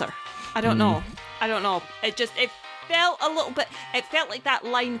answer. I don't know. It felt a little bit... It felt like that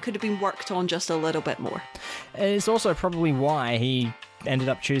line could have been worked on just a little bit more. It's also probably why he ended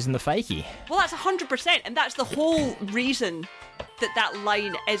up choosing the fakie. Well, that's 100%, and that's the whole reason that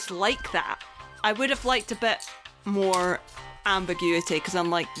line is like that. I would have liked a bit more ambiguity, because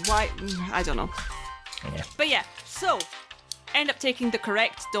I'm like, why? I don't know. Yeah. But yeah, so, end up taking the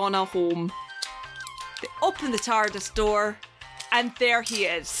correct Donna home. They open the TARDIS door, and there he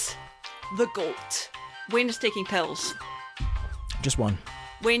is, the GOAT. Wayne is taking pills. Just one.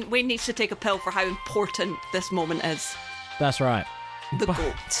 Wayne needs to take a pill for how important this moment is. That's right. The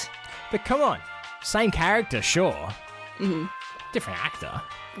GOAT. But come on. Same character, sure. Mm-hmm. Different actor.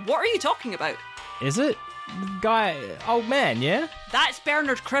 What are you talking about? Is it? Guy, old man, yeah? That's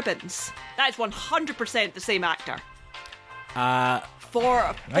Bernard Cribbins. That is 100% the same actor.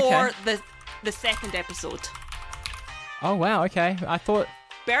 For okay. the second episode. Oh, wow, okay. I thought...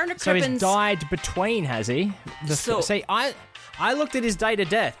 Bernard Cribbins... So he's died between, has he? See, I looked at his date of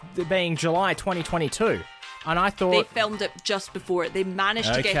death being July 2022, and I thought... They filmed it just before. They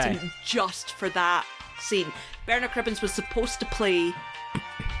managed to get him just for that scene. Bernard Cribbins was supposed to play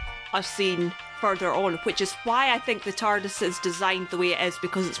a scene further on, which is why I think the TARDIS is designed the way it is,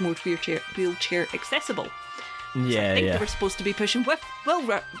 because it's more wheelchair accessible. Yeah, so I think they were supposed to be pushing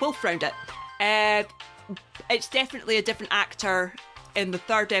Wilf round it. It's definitely a different actor in the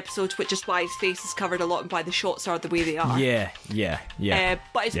third episode, which is why his face is covered a lot and why the shots are the way they are. Yeah.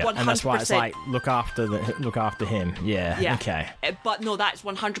 But it's 100%. And that's why it's like, look after him. Yeah. Okay. But no, that's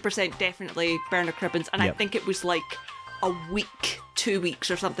 100% definitely Bernard Cribbins, and I think it was like a week, 2 weeks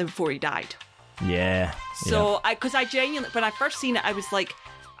or something before he died. Yeah. So, because I genuinely, when I first seen it, I was like,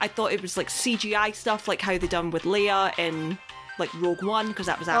 I thought it was like CGI stuff, like how they done with Leia in like Rogue One, because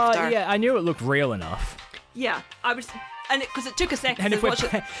that was after. Oh, yeah, I knew it looked real enough. Yeah, I was, and because it took a second and to watch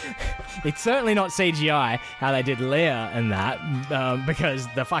it. It's certainly not CGI how they did Leia and that, because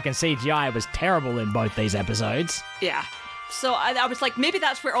the fucking CGI was terrible in both these episodes. Yeah. So I was like, maybe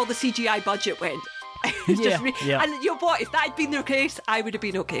that's where all the CGI budget went. And you know what? If that had been the case, I would have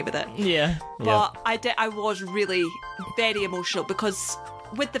been okay with it. Yeah. But I was really very emotional because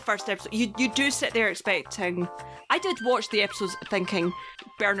with the first episode, you do sit there expecting. I did watch the episodes thinking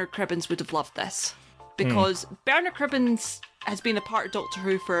Bernard Cribbins would have loved this, because Bernard Cribbins has been a part of Doctor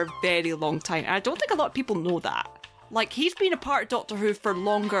Who for a very long time, and I don't think a lot of people know that. Like, he's been a part of Doctor Who for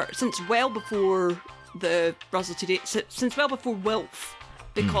longer, since well before the Russell T Davies, since well before Wilf,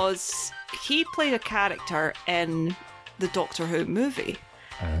 because he played a character in the Doctor Who movie.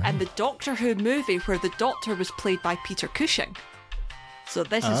 And the Doctor Who movie where the Doctor was played by Peter Cushing. So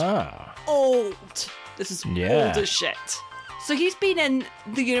this is old. This is old as shit. So he's been in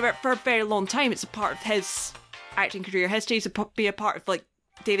the universe for a very long time. It's a part of his acting career history. It's be a part of like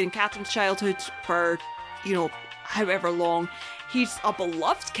David and Catherine's childhood for, you know, however long. He's a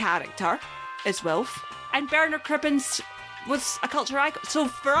beloved character as Wilf. And Bernard Cribbins was a culture icon. So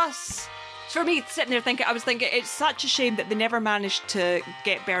for me, sitting there thinking, I was thinking, it's such a shame that they never managed to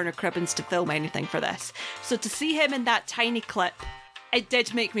get Bernard Cribbins to film anything for this. So to see him in that tiny clip, it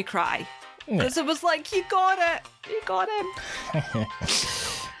did make me cry. Because it was like, you got it. You got him.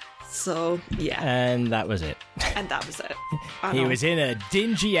 So, yeah. And that was it. And that was it. He was in a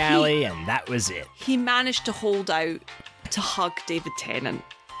dingy alley, and that was it. He managed to hold out to hug David Tennant.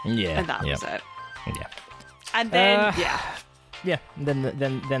 Yeah. And that was it. Yeah. And then, Yeah,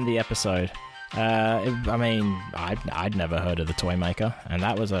 then the episode. I mean, I'd never heard of the Toy Maker, and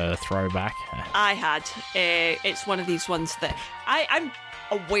that was a throwback. I had. It's one of these ones that I'm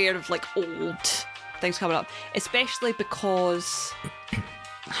aware of, like, old things coming up, especially because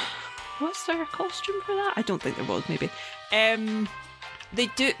was there a costume for that? I don't think there was. Maybe they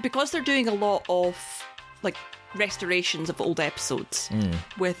do, because they're doing a lot of like restorations of old episodes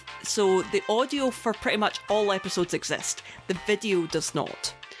so the audio for pretty much all episodes exist, the video does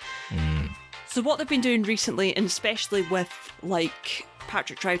not. So what they've been doing recently, and especially with like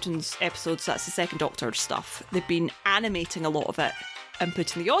Patrick Troughton's episodes, that's the Second Doctor stuff, they've been animating a lot of it and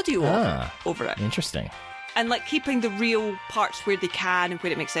putting the audio over it. Interesting. And like keeping the real parts where they can and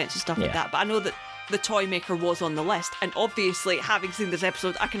where it makes sense and stuff like that. But I know that the Toy Maker was on the list, and obviously having seen this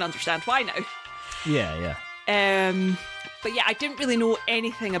episode I can understand why now. Yeah. But yeah, I didn't really know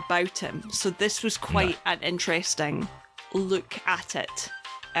anything about him, so this was quite an interesting look at it.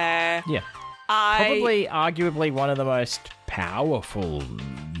 Probably arguably one of the most powerful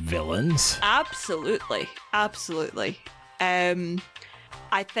villains. Absolutely. I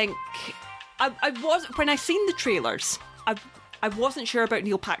think I was, when I seen the trailers, I wasn't sure about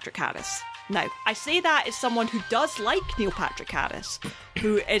Neil Patrick Harris. Now, I say that as someone who does like Neil Patrick Harris,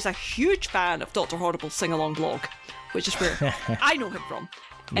 who is a huge fan of Dr. Horrible's sing-along blog, which is where I know him from.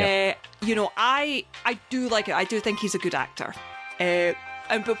 You know, I do like it. I do think he's a good actor.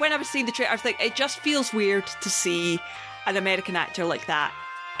 But when I was seeing the trailer, I was like, it just feels weird to see an American actor like that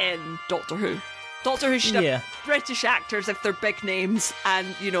in Doctor Who. Doctor Who should have British actors if they're big names, and,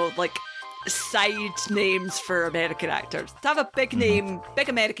 you know, like, side names for American actors. To have a big name, big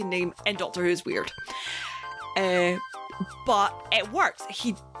American name in Doctor Who is weird. But it works.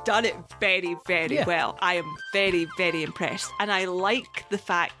 He done it very, very well. I am very, very impressed. And I like the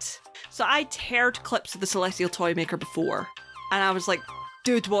fact... So I'd heard clips of the Celestial Toymaker before, and I was like,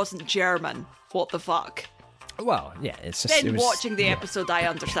 dude wasn't German. What the fuck? Well, yeah, it's just... Then watching the episode, I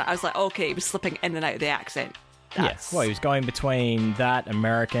understand. I was like, okay, he was slipping in and out of the accent. Yes. Well, he was going between that,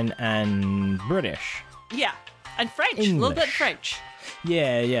 American, and British. Yeah, and French. A little bit French.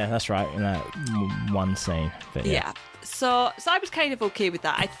 Yeah, that's right, in that one scene. But yeah. So I was kind of okay with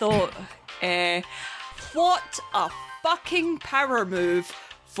that. I thought, what a fucking power move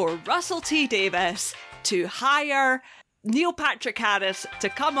for Russell T Davies to hire Neil Patrick Harris to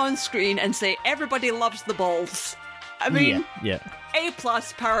come on screen and say everybody loves the balls. I mean, A+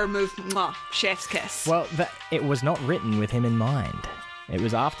 power move, mwah, chef's kiss. Well, it was not written with him in mind. It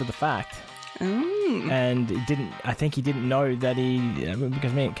was after the fact. And I think he didn't know that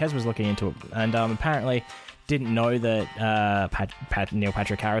because me and Kez was looking into it, and apparently didn't know that Neil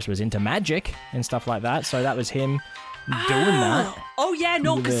Patrick Harris was into magic and stuff like that, so that was him doing that. Oh yeah,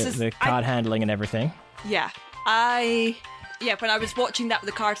 no, because the card handling and everything. Yeah, when I was watching that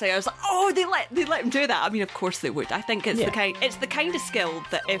with the card thing, I was like, oh, they let him do that. I mean, of course they would. I think it's the kind of skill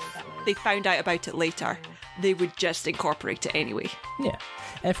that if they found out about it later, they would just incorporate it anyway. Yeah.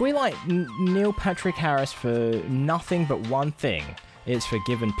 If we like Neil Patrick Harris for nothing but one thing, it's for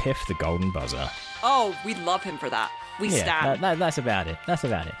giving Piff the golden buzzer. Oh, we love him for that. We stand. That's about it.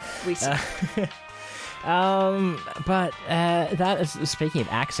 We stand. But that is, speaking of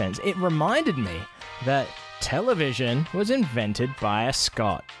accents, it reminded me that television was invented by a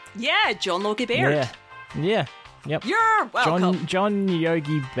Scot. Yeah, John Logie Baird. Yeah. Yep. You're welcome. John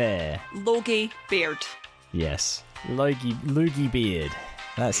Yogi Bear. Logie Baird. Yes. Logie Beard.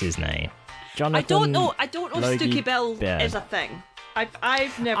 That's his name. Jonathan I don't know if Stooky Bill is a thing.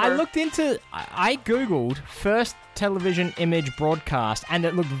 I've never... I googled first television image broadcast, and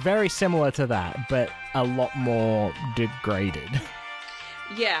it looked very similar to that, but a lot more degraded.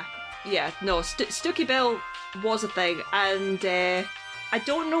 Yeah. No, Stooky Bill was a thing, and I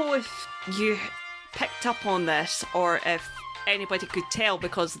don't know if you picked up on this, or if anybody could tell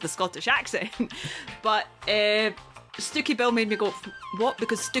because of the Scottish accent, but Stooky Bill made me go, what?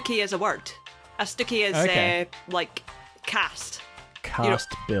 Because Stooky is a word. A Stooky is like cast.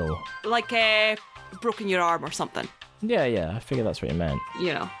 Bill. Like broken your arm or something. Yeah, I figured that's what you meant.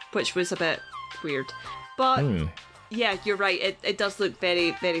 Which was a bit weird. But yeah, you're right, it does look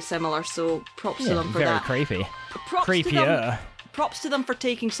very, very similar, so props to them for that. Very creepy. Creepier. Props to them for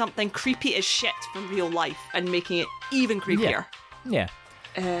taking something creepy as shit from real life and making it even creepier. Yeah.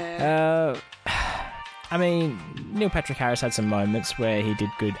 I mean, Neil Patrick Harris had some moments where he did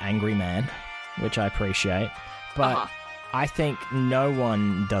good angry man, which I appreciate, but I think no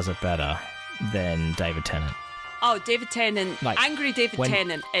one does it better than David Tennant. Oh, David Tennant, angry David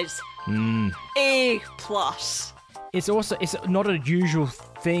Tennant is A+. It's not a usual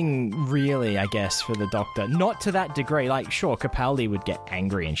thing, really, I guess, for the Doctor. Not to that degree. Like, sure, Capaldi would get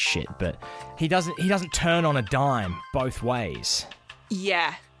angry and shit, but he doesn't turn on a dime both ways.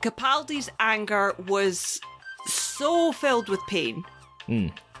 Yeah. Capaldi's anger was so filled with pain,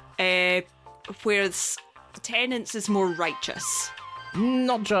 whereas Tennant's is more righteous.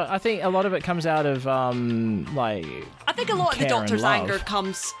 Not just. I think a lot of it comes out of I think a lot of the Doctor's anger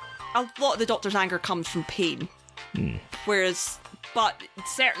comes. A lot of the Doctor's anger comes from pain. Whereas, but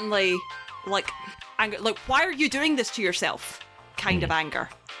certainly, anger. Like, why are you doing this to yourself? Kind of anger,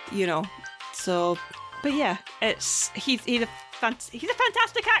 So, but yeah, he's a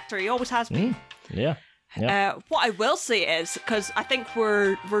fantastic actor. He always has been. Yeah. What I will say is, because I think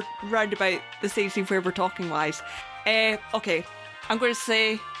we're round about the same thing where we're talking wise. Okay, I'm going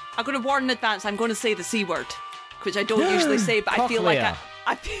to warn in advance. I'm going to say the C word, which I don't usually say, but I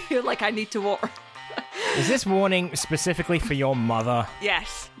feel like I need to warn. Is this warning specifically for your mother?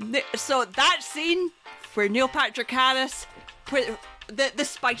 Yes. So that scene where Neil Patrick Harris, the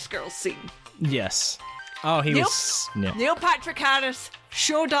Spice Girls scene. Yes. Oh, Neil Patrick Harris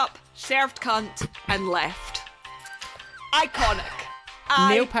showed up, served cunt, and left. Iconic.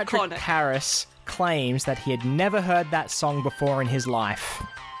 Neil Patrick Harris claims that he had never heard that song before in his life.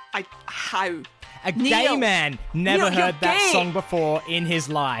 How? Gay man never heard that song before in his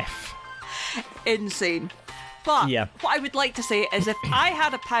life. Insane. But what I would like to say is, if I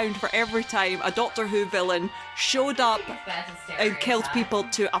had £1 for every time a Doctor Who villain showed up and killed people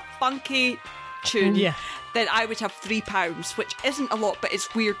to a funky tune, then I would have £3, which isn't a lot, but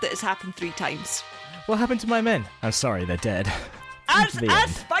it's weird that it's happened 3 times. What happened to my men? I'm sorry, they're dead.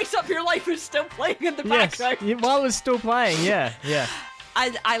 as Spice Up Your Life is still playing in the background. While it was still playing, yeah.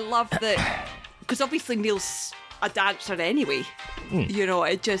 And I love that, because obviously Neil's a dancer anyway. You know,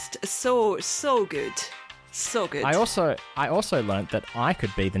 it just so good. So good. I also learnt that I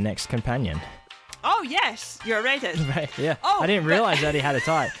could be the next companion. Oh, yes, you're Reddit. Yeah. I didn't realise that he had a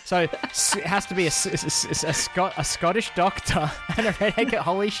type. So it has to be a Scottish doctor and a redhead.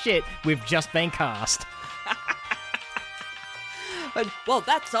 Holy shit, we've just been cast. Well,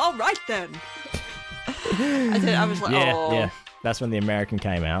 that's all right then. I was like, yeah. That's when the American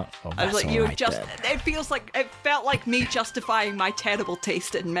came out. Oh, I was like, it felt like me justifying my terrible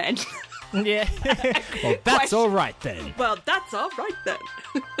taste in men. Yeah. Well, that's all right then. Well, that's all right then.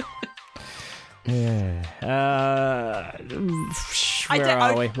 Yeah. I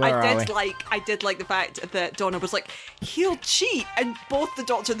did like the fact that Donna was like, he'll cheat, and both the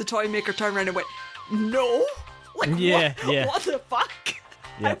Doctor and the Toymaker turned around and went, no. Like, what the fuck?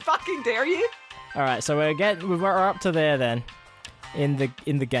 Yep. I fucking dare you. All right, so we're up to there then. In the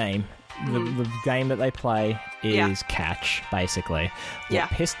game, the game that they play is catch, basically. What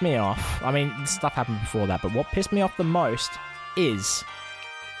pissed me off, I mean, stuff happened before that, but what pissed me off the most is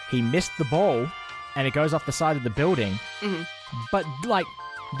he missed the ball and it goes off the side of the building. But, like,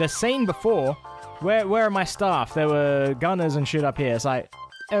 the scene before, where are my staff? There were gunners and shit up here. It's like,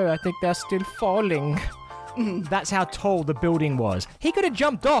 oh, I think they're still falling. That's how tall the building was. He could have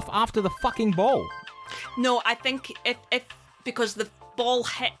jumped off after the fucking ball. No, I think if because the ball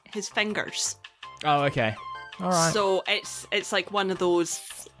hit his fingers. Oh, okay. All right. So it's like one of those.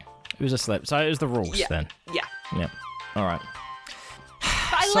 It was a slip. So it was the rules then. Yeah. Yeah. All right. But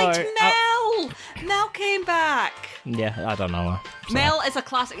I liked Mel. Mel came back. Yeah, I don't know her. So. Mel is a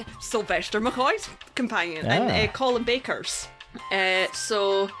classic. Sylvester McCoy's companion and Colin Baker's.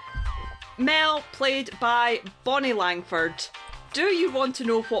 So Mel, played by Bonnie Langford. Do you want to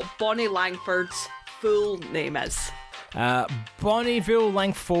know what Bonnie Langford's full name is? Bonneville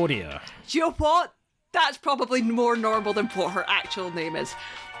Langfordia. Do you know what? That's probably more normal than what her actual name is.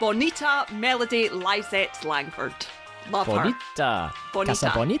 Bonita Melody Lizette Langford. Love Bonita. Bonita.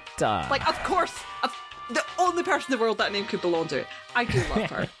 Casa Bonita. Like, of course, the only person in the world that name could belong to. I do love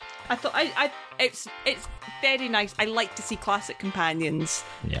her. I thought it's very nice. I like to see classic companions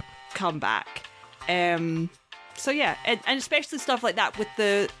come back. So yeah, and especially stuff like that with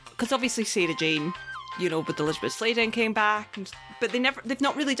because obviously Sarah Jane, you know, with Elizabeth Sladen came back, but they've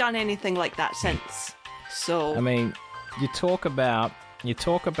not really done anything like that since. So I mean, you talk about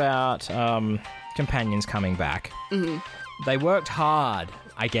companions coming back. They worked hard,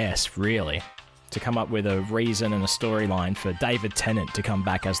 I guess, really, to come up with a reason and a storyline for David Tennant to come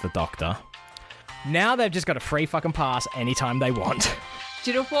back as the Doctor. Now they've just got a free fucking pass anytime they want.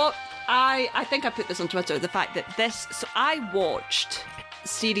 Do you know what? I think I put this on Twitter, the fact that so I watched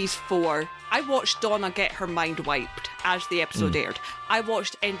Series 4. I watched Donna get her mind wiped as the episode aired. I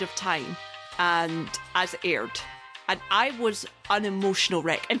watched End of Time and as it aired. And I was an emotional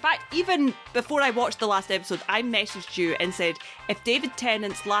wreck. In fact, even before I watched the last episode, I messaged you and said, if David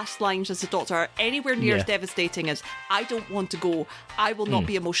Tennant's last lines as the Doctor are anywhere near as devastating as I don't want to go, I will not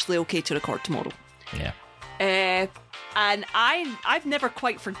be emotionally okay to record tomorrow. Yeah. And I've never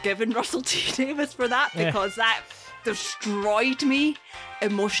quite forgiven Russell T Davies for that, because that destroyed me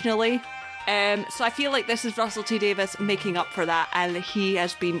emotionally. So I feel like this is Russell T Davies making up for that, and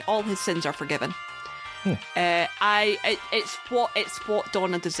all his sins are forgiven. It's what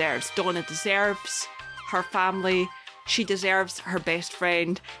Donna deserves. Donna deserves her family. She deserves her best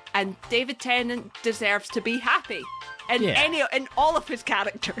friend, and David Tennant deserves to be happy in all of his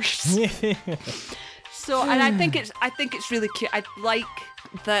characters. So, and I think it's really cute. I like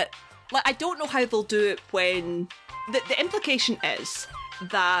that. Like, I don't know how they'll do it when the implication is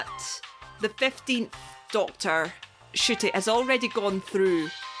that the 15th Doctor has already gone through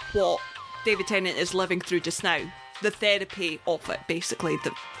what David Tennant is living through just now. The therapy of it, basically,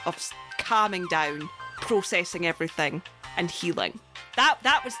 of calming down, processing everything, and healing.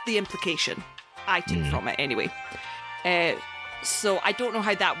 That was the implication I took from it, anyway. So I don't know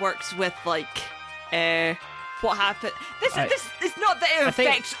how that works with, like, what happened. This is not that it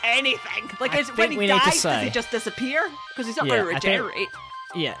affects anything. Like, when he dies, does he just disappear? Because he's not going to regenerate.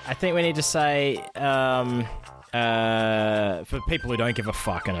 I think we need to say, for people who don't give a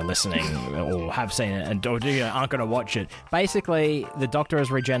fuck and are listening or have seen it and aren't going to watch it, basically the Doctor is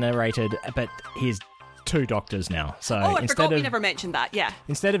regenerated, but he's two Doctors now. So I forgot we never mentioned that. Yeah.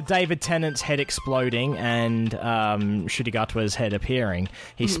 Instead of David Tennant's head exploding and Shudigatwa's head appearing,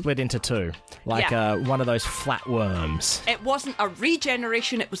 he split into two, like one of those flatworms. It wasn't a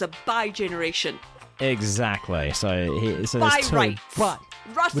regeneration; it was a bi-generation. Exactly. So there's by two. rights. But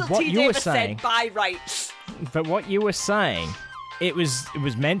Russell with what T you were Davis saying- said by rights. But what you were saying, it was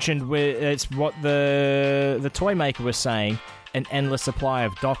mentioned with it's what the toy maker was saying, an endless supply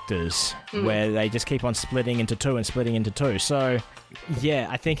of doctors where they just keep on splitting into two and splitting into two. So yeah,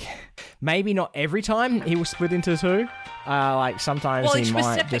 I think maybe not every time he will split into two. Like sometimes Well, he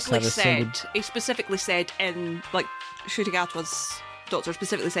might just have a single. he specifically said in like Shooting Atwa's doctor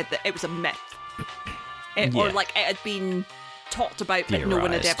specifically said that it was a myth, or like it had been talked about, but no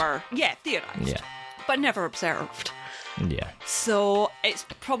one had Theorised. ever theorized, but never observed. Yeah. So it's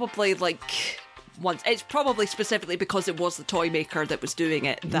probably like once. It's probably specifically because it was the toy maker that was doing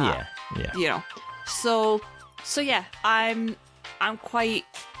it. That you know. So yeah, I'm quite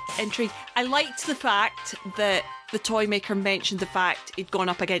intrigued. I liked the fact that the toy maker mentioned the fact he'd gone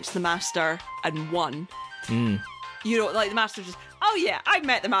up against the master and won. You know, like the master just, oh yeah, I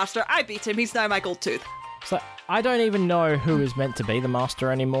met the master, I beat him, he's now my gold tooth. So I don't even know who is meant to be the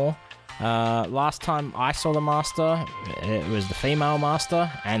master anymore. Last time I saw the master, it was the female master,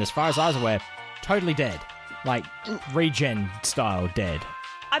 and as far as I was aware, totally dead. Like, regen style dead.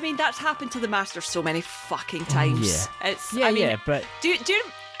 I mean, that's happened to the master so many fucking times. Yeah. But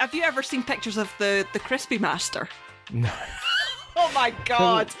have you ever seen pictures of the crispy master? no. Oh my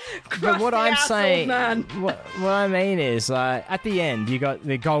god! But what I'm saying, man. what I mean is, at the end, you got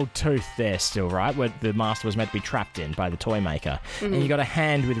the gold tooth there still, right? Where the master was meant to be trapped in by the toy maker, and you got a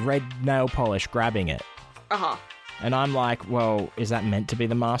hand with red nail polish grabbing it. And I'm like, well, is that meant to be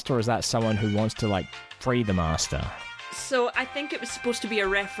the master, or is that someone who wants to like free the master? So I think it was supposed to be a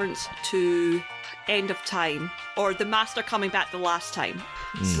reference to End of Time, or the master coming back the last time.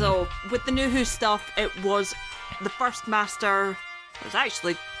 So with the New Who stuff, it was the first master was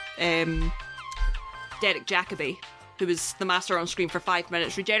actually Derek Jacobi, who was the master on screen for 5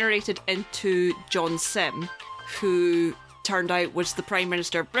 minutes, regenerated into John Sim, who turned out was the Prime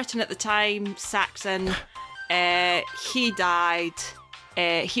Minister of Britain at the time, Saxon. He died.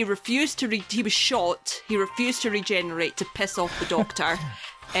 He refused to. He was shot. He refused to regenerate to piss off the Doctor,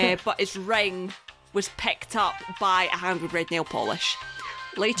 but his ring was picked up by a hand with red nail polish.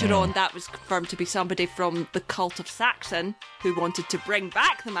 Later on, that was confirmed to be somebody from the cult of Saxon who wanted to bring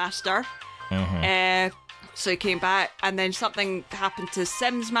back the Master. So he came back, and then something happened to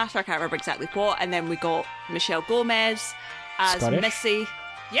Sim's Master. I can't remember exactly what. And then we got Michelle Gomez as Scottish? Missy.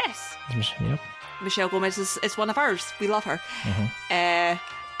 Yes. Yep. Michelle Gomez is one of ours. We love her. And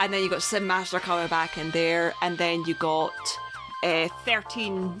then you got Sim Master coming back in there, and then you got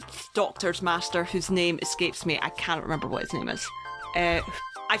 13th Doctor's Master, whose name escapes me. I can't remember what his name is.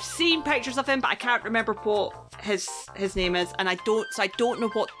 I've seen pictures of him, but I can't remember what his name is, and I don't know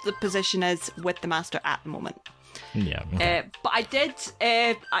what the position is with the Master at the moment. Yeah. Okay. But I did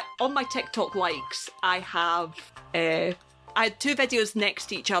on my TikTok likes. I had two videos next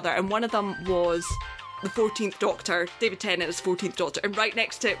to each other, and one of them was the 14th Doctor, David Tennant as 14th Doctor, and right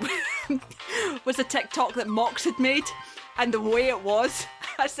next to it was a TikTok that Mox had made, and the way it was,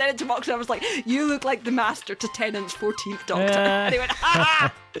 I sent it to Mox and I was like, you look like the Master to Tennant's 14th Doctor. And he went,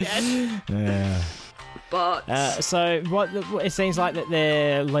 ha! Yes. But so what? It seems like that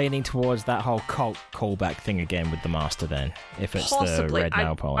they're leaning towards that whole cult callback thing again with the Master. Then, if it's possibly, the red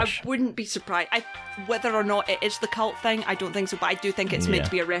nail polish, I wouldn't be surprised. Whether or not it is the cult thing, I don't think so. But I do think it's meant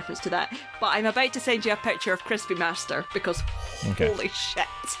to be a reference to that. But I'm about to send you a picture of Crispy Master because holy shit!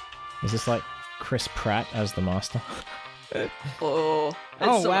 Is this like Chris Pratt as the Master? Oh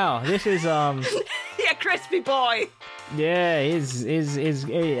wow! This is yeah, Crispy boy. Yeah,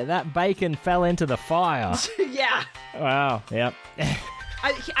 that bacon fell into the fire. Yeah. Wow. Yep.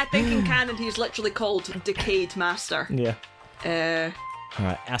 I think in canon he's literally called Decayed Master. Yeah. All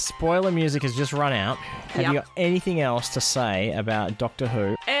right, our spoiler music has just run out. Have you got anything else to say about Doctor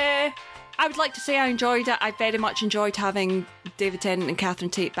Who? I would like to say I enjoyed it. I very much enjoyed having David Tennant and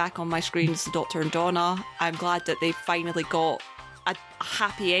Catherine Tate back on my screen as the Doctor and Donna. I'm glad that they finally got a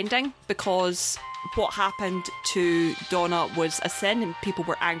happy ending, because what happened to Donna was a sin and people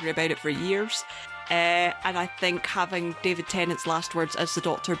were angry about it for years. And I think having David Tennant's last words as the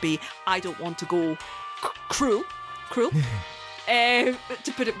Doctor be, I don't want to go cruel, to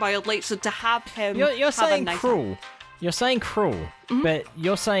put it mildly. So to have him You're saying cruel. You're saying cruel, but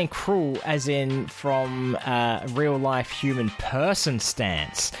you're saying cruel as in from a real-life human person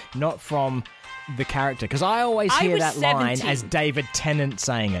stance, not from the character. Because I always hear that 17. line as David Tennant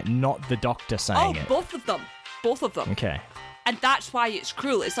saying it, not the Doctor saying it. Both of them. Okay. And that's why it's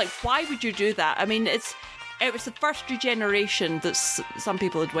cruel. It's like, why would you do that? I mean, it was the first regeneration that some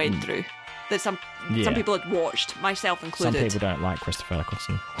people had went through, that some people had watched, myself included. Some people don't like Christopher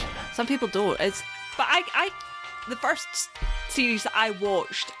Eccleston. Some people don't. But I the first series that I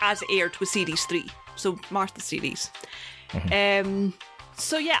watched as it aired was series 3, so Martha series.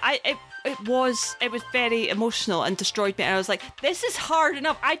 So yeah, it was very emotional and destroyed me. And I was like, this is hard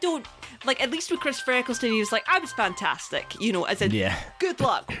enough. I don't like. At least with Christopher Eccleston, he was like, I was fantastic, as in good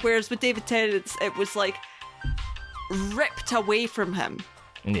luck. Whereas with David Tennant, it was like ripped away from him.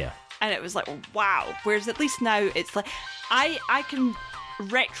 Yeah. And it was like, wow. Whereas at least now it's like, I can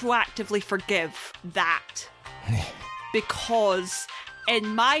retroactively forgive that because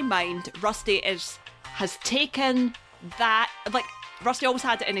in my mind, Rusty has taken that, like, Rusty always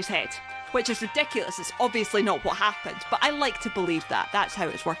had it in his head, which is ridiculous. It's obviously not what happened, but I like to believe that. That's how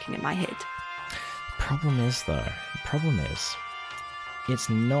it's working in my head. Problem is, it's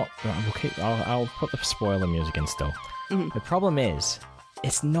not. I'll put the spoiler music in still. The problem is,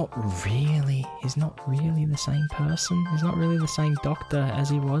 he's not really the same person. He's not really the same Doctor as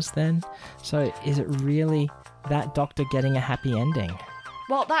he was then. So is it really that Doctor getting a happy ending?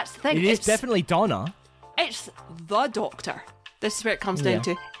 Well, that's the thing. It is definitely Donna. It's the Doctor. This is where it comes down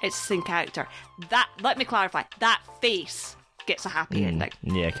to. It's the same character. That, let me clarify, that face gets a happy ending.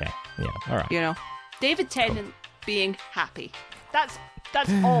 Yeah, okay. Yeah, all right. David Tennant being happy. That's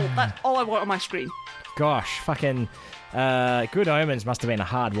all. That's all I want on my screen. Gosh, fucking Good Omens must have been a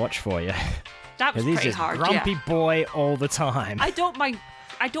hard watch for you. That was pretty hard. Grumpy boy all the time. I don't mind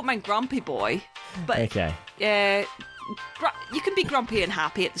Grumpy Boy, but okay. You can be grumpy and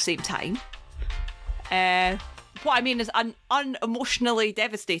happy at the same time. What I mean is unemotionally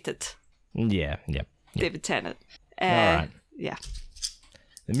devastated. Yeah. David Tennant. All right. Yeah.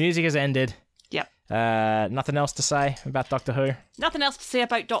 The music has ended. Yep. Nothing else to say about Doctor Who? Nothing else to say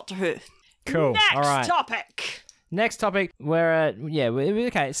about Doctor Who. Cool. All right. Next topic.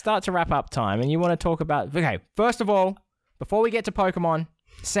 Okay, it's start to wrap up time, and you want to talk about... Okay, first of all, before we get to Pokemon,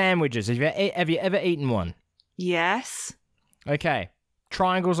 sandwiches. Have you ever eaten one? Yes. Okay,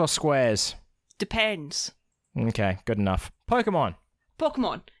 triangles or squares? Depends. Okay, good enough. Pokemon,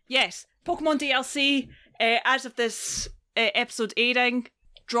 yes. Pokemon DLC, as of this episode airing,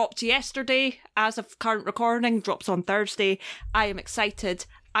 dropped yesterday. As of current recording, drops on Thursday. I am excited.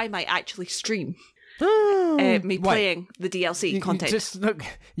 I might actually stream playing the DLC content. Just look,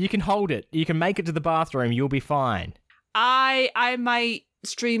 you can hold it. You can make it to the bathroom. You'll be fine. I might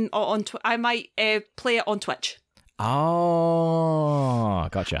stream I might play it on Twitch. Oh,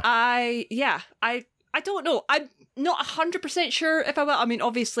 gotcha. I don't know. I'm not 100% sure if I will. I mean,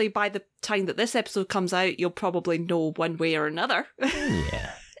 obviously, by the time that this episode comes out, you'll probably know one way or another.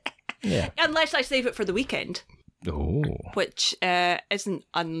 Yeah. Unless I save it for the weekend. Oh. Which isn't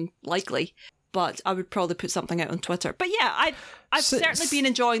unlikely. But I would probably put something out on Twitter. But yeah, I've certainly been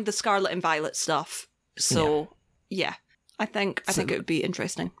enjoying the Scarlet and Violet stuff. So yeah, I think it would be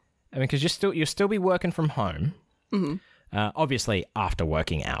interesting. I mean, because you'll still be working from home. Mm-hmm. Obviously after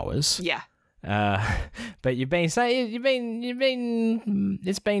working hours. Yeah. But it's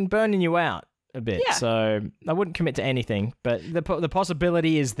been burning you out a bit. Yeah. So I wouldn't commit to anything, but the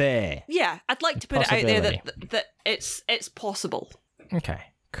possibility is there. Yeah, I'd like to put it out there that it's possible. Okay.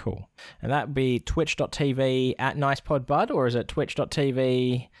 Cool. And that would be twitch.tv @NicePodBud, or is it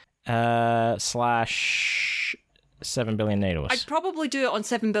twitch.tv /7 billion needles? I'd probably do it on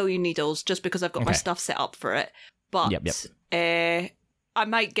 7 billion needles just because I've got my stuff set up for it. But I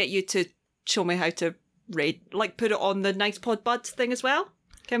might get you to show me how to put it on the NicePodBud thing as well.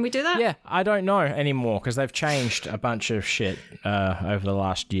 Can we do that? Yeah, I don't know anymore because they've changed a bunch of shit over the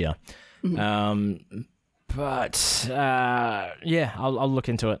last year. Mm-hmm. But I'll look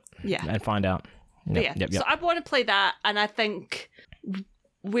into it. And find out. Yep. So I want to play that, and I think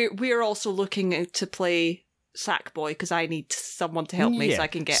we're also looking to play Sackboy because I need someone to help me so I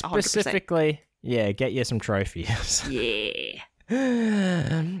can get 100%. Specifically, get you some trophies. Yeah.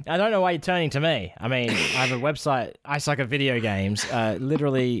 I don't know why you're turning to me. I mean, I have a website. I suck at video games.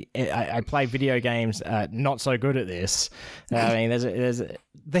 Literally, I play video games. Not so good at this. I mean, there's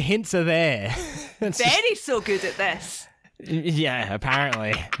the hints are there. Very so good at this. Yeah,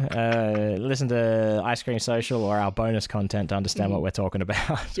 apparently. Listen to Ice Cream Social or our bonus content to understand what we're talking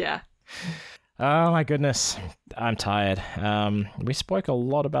about. Yeah. Oh my goodness, I'm tired. We spoke a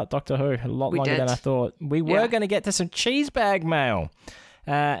lot about Doctor Who, a lot longer than I thought. We were going to get to some cheese bag mail,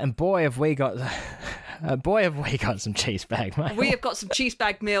 and boy have we got some cheese bag mail. We have got some cheese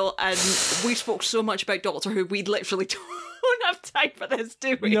bag mail, and we spoke so much about Doctor Who, we literally don't have time for this,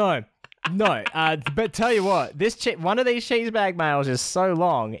 do we? No. But tell you what, one of these cheese bag mails is so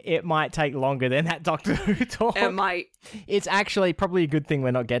long, it might take longer than that Doctor Who talk. It might. It's actually probably a good thing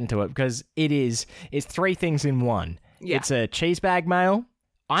we're not getting to it because it's 3 things in one. Yeah. It's a cheese bag mail,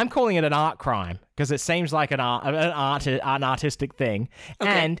 I'm calling it an art crime because it seems like an artistic thing,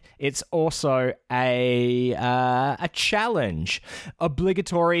 and it's also a challenge,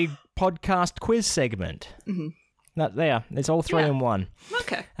 obligatory podcast quiz segment. It's all three in one.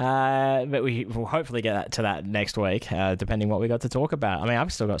 Okay. But we will hopefully get to that next week, depending what we got to talk about. I mean,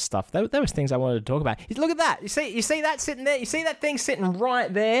 I've still got stuff. There was things I wanted to talk about. Look at that. You see that sitting there? You see that thing sitting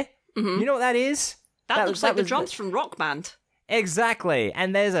right there? You know what that is? That looks like the drums from Rock Band. Exactly.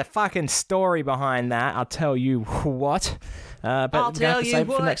 And there's a fucking story behind that. I'll tell you what. But I'll tell you save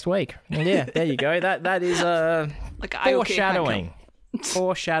what. it for next week. Yeah, there you go. That is Like foreshadowing.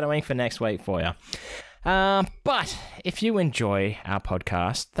 Foreshadowing for next week for you. But if you enjoy our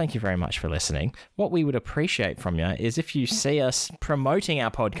podcast, thank you very much for listening. What we would appreciate from you is if you see us promoting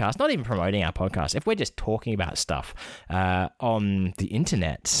our podcast, not even promoting our podcast, if we're just talking about stuff on the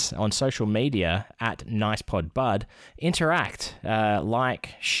internet, on social media at NicePodBud, interact, like,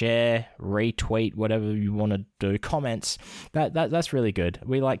 share, retweet, whatever you want to do, comments. That's really good.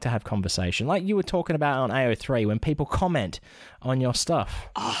 We like to have conversation. Like you were talking about on AO3 when people comment on your stuff.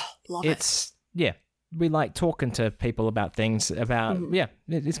 Oh, love it. Yeah. We like talking to people about things,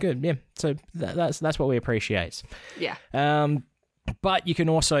 it's good, yeah. So that's what we appreciate. Yeah. But you can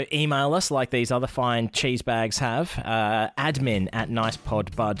also email us like these other fine cheese bags have,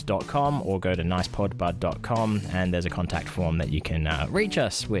 admin@nicepodbud.com, or go to nicepodbud.com, and there's a contact form that you can reach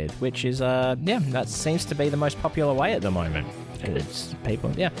us with, which is, that seems to be the most popular way at the moment. It's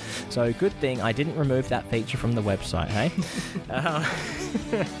people, yeah. So good thing I didn't remove that feature from the website, hey?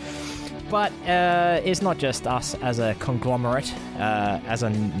 But it's not just us as a conglomerate, as a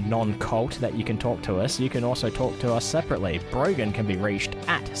non-cult that you can talk to us. You can also talk to us separately. Brogan can be reached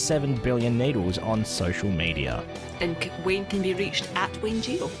at 7 Billion Needles on social media. And Wayne can be reached at Wayne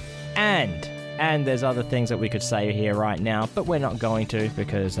Geo. And there's other things that we could say here right now, but we're not going to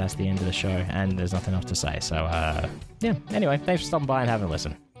because that's the end of the show and there's nothing else to say. So, Anyway, thanks for stopping by and having a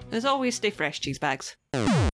listen. As always, stay fresh, cheese bags.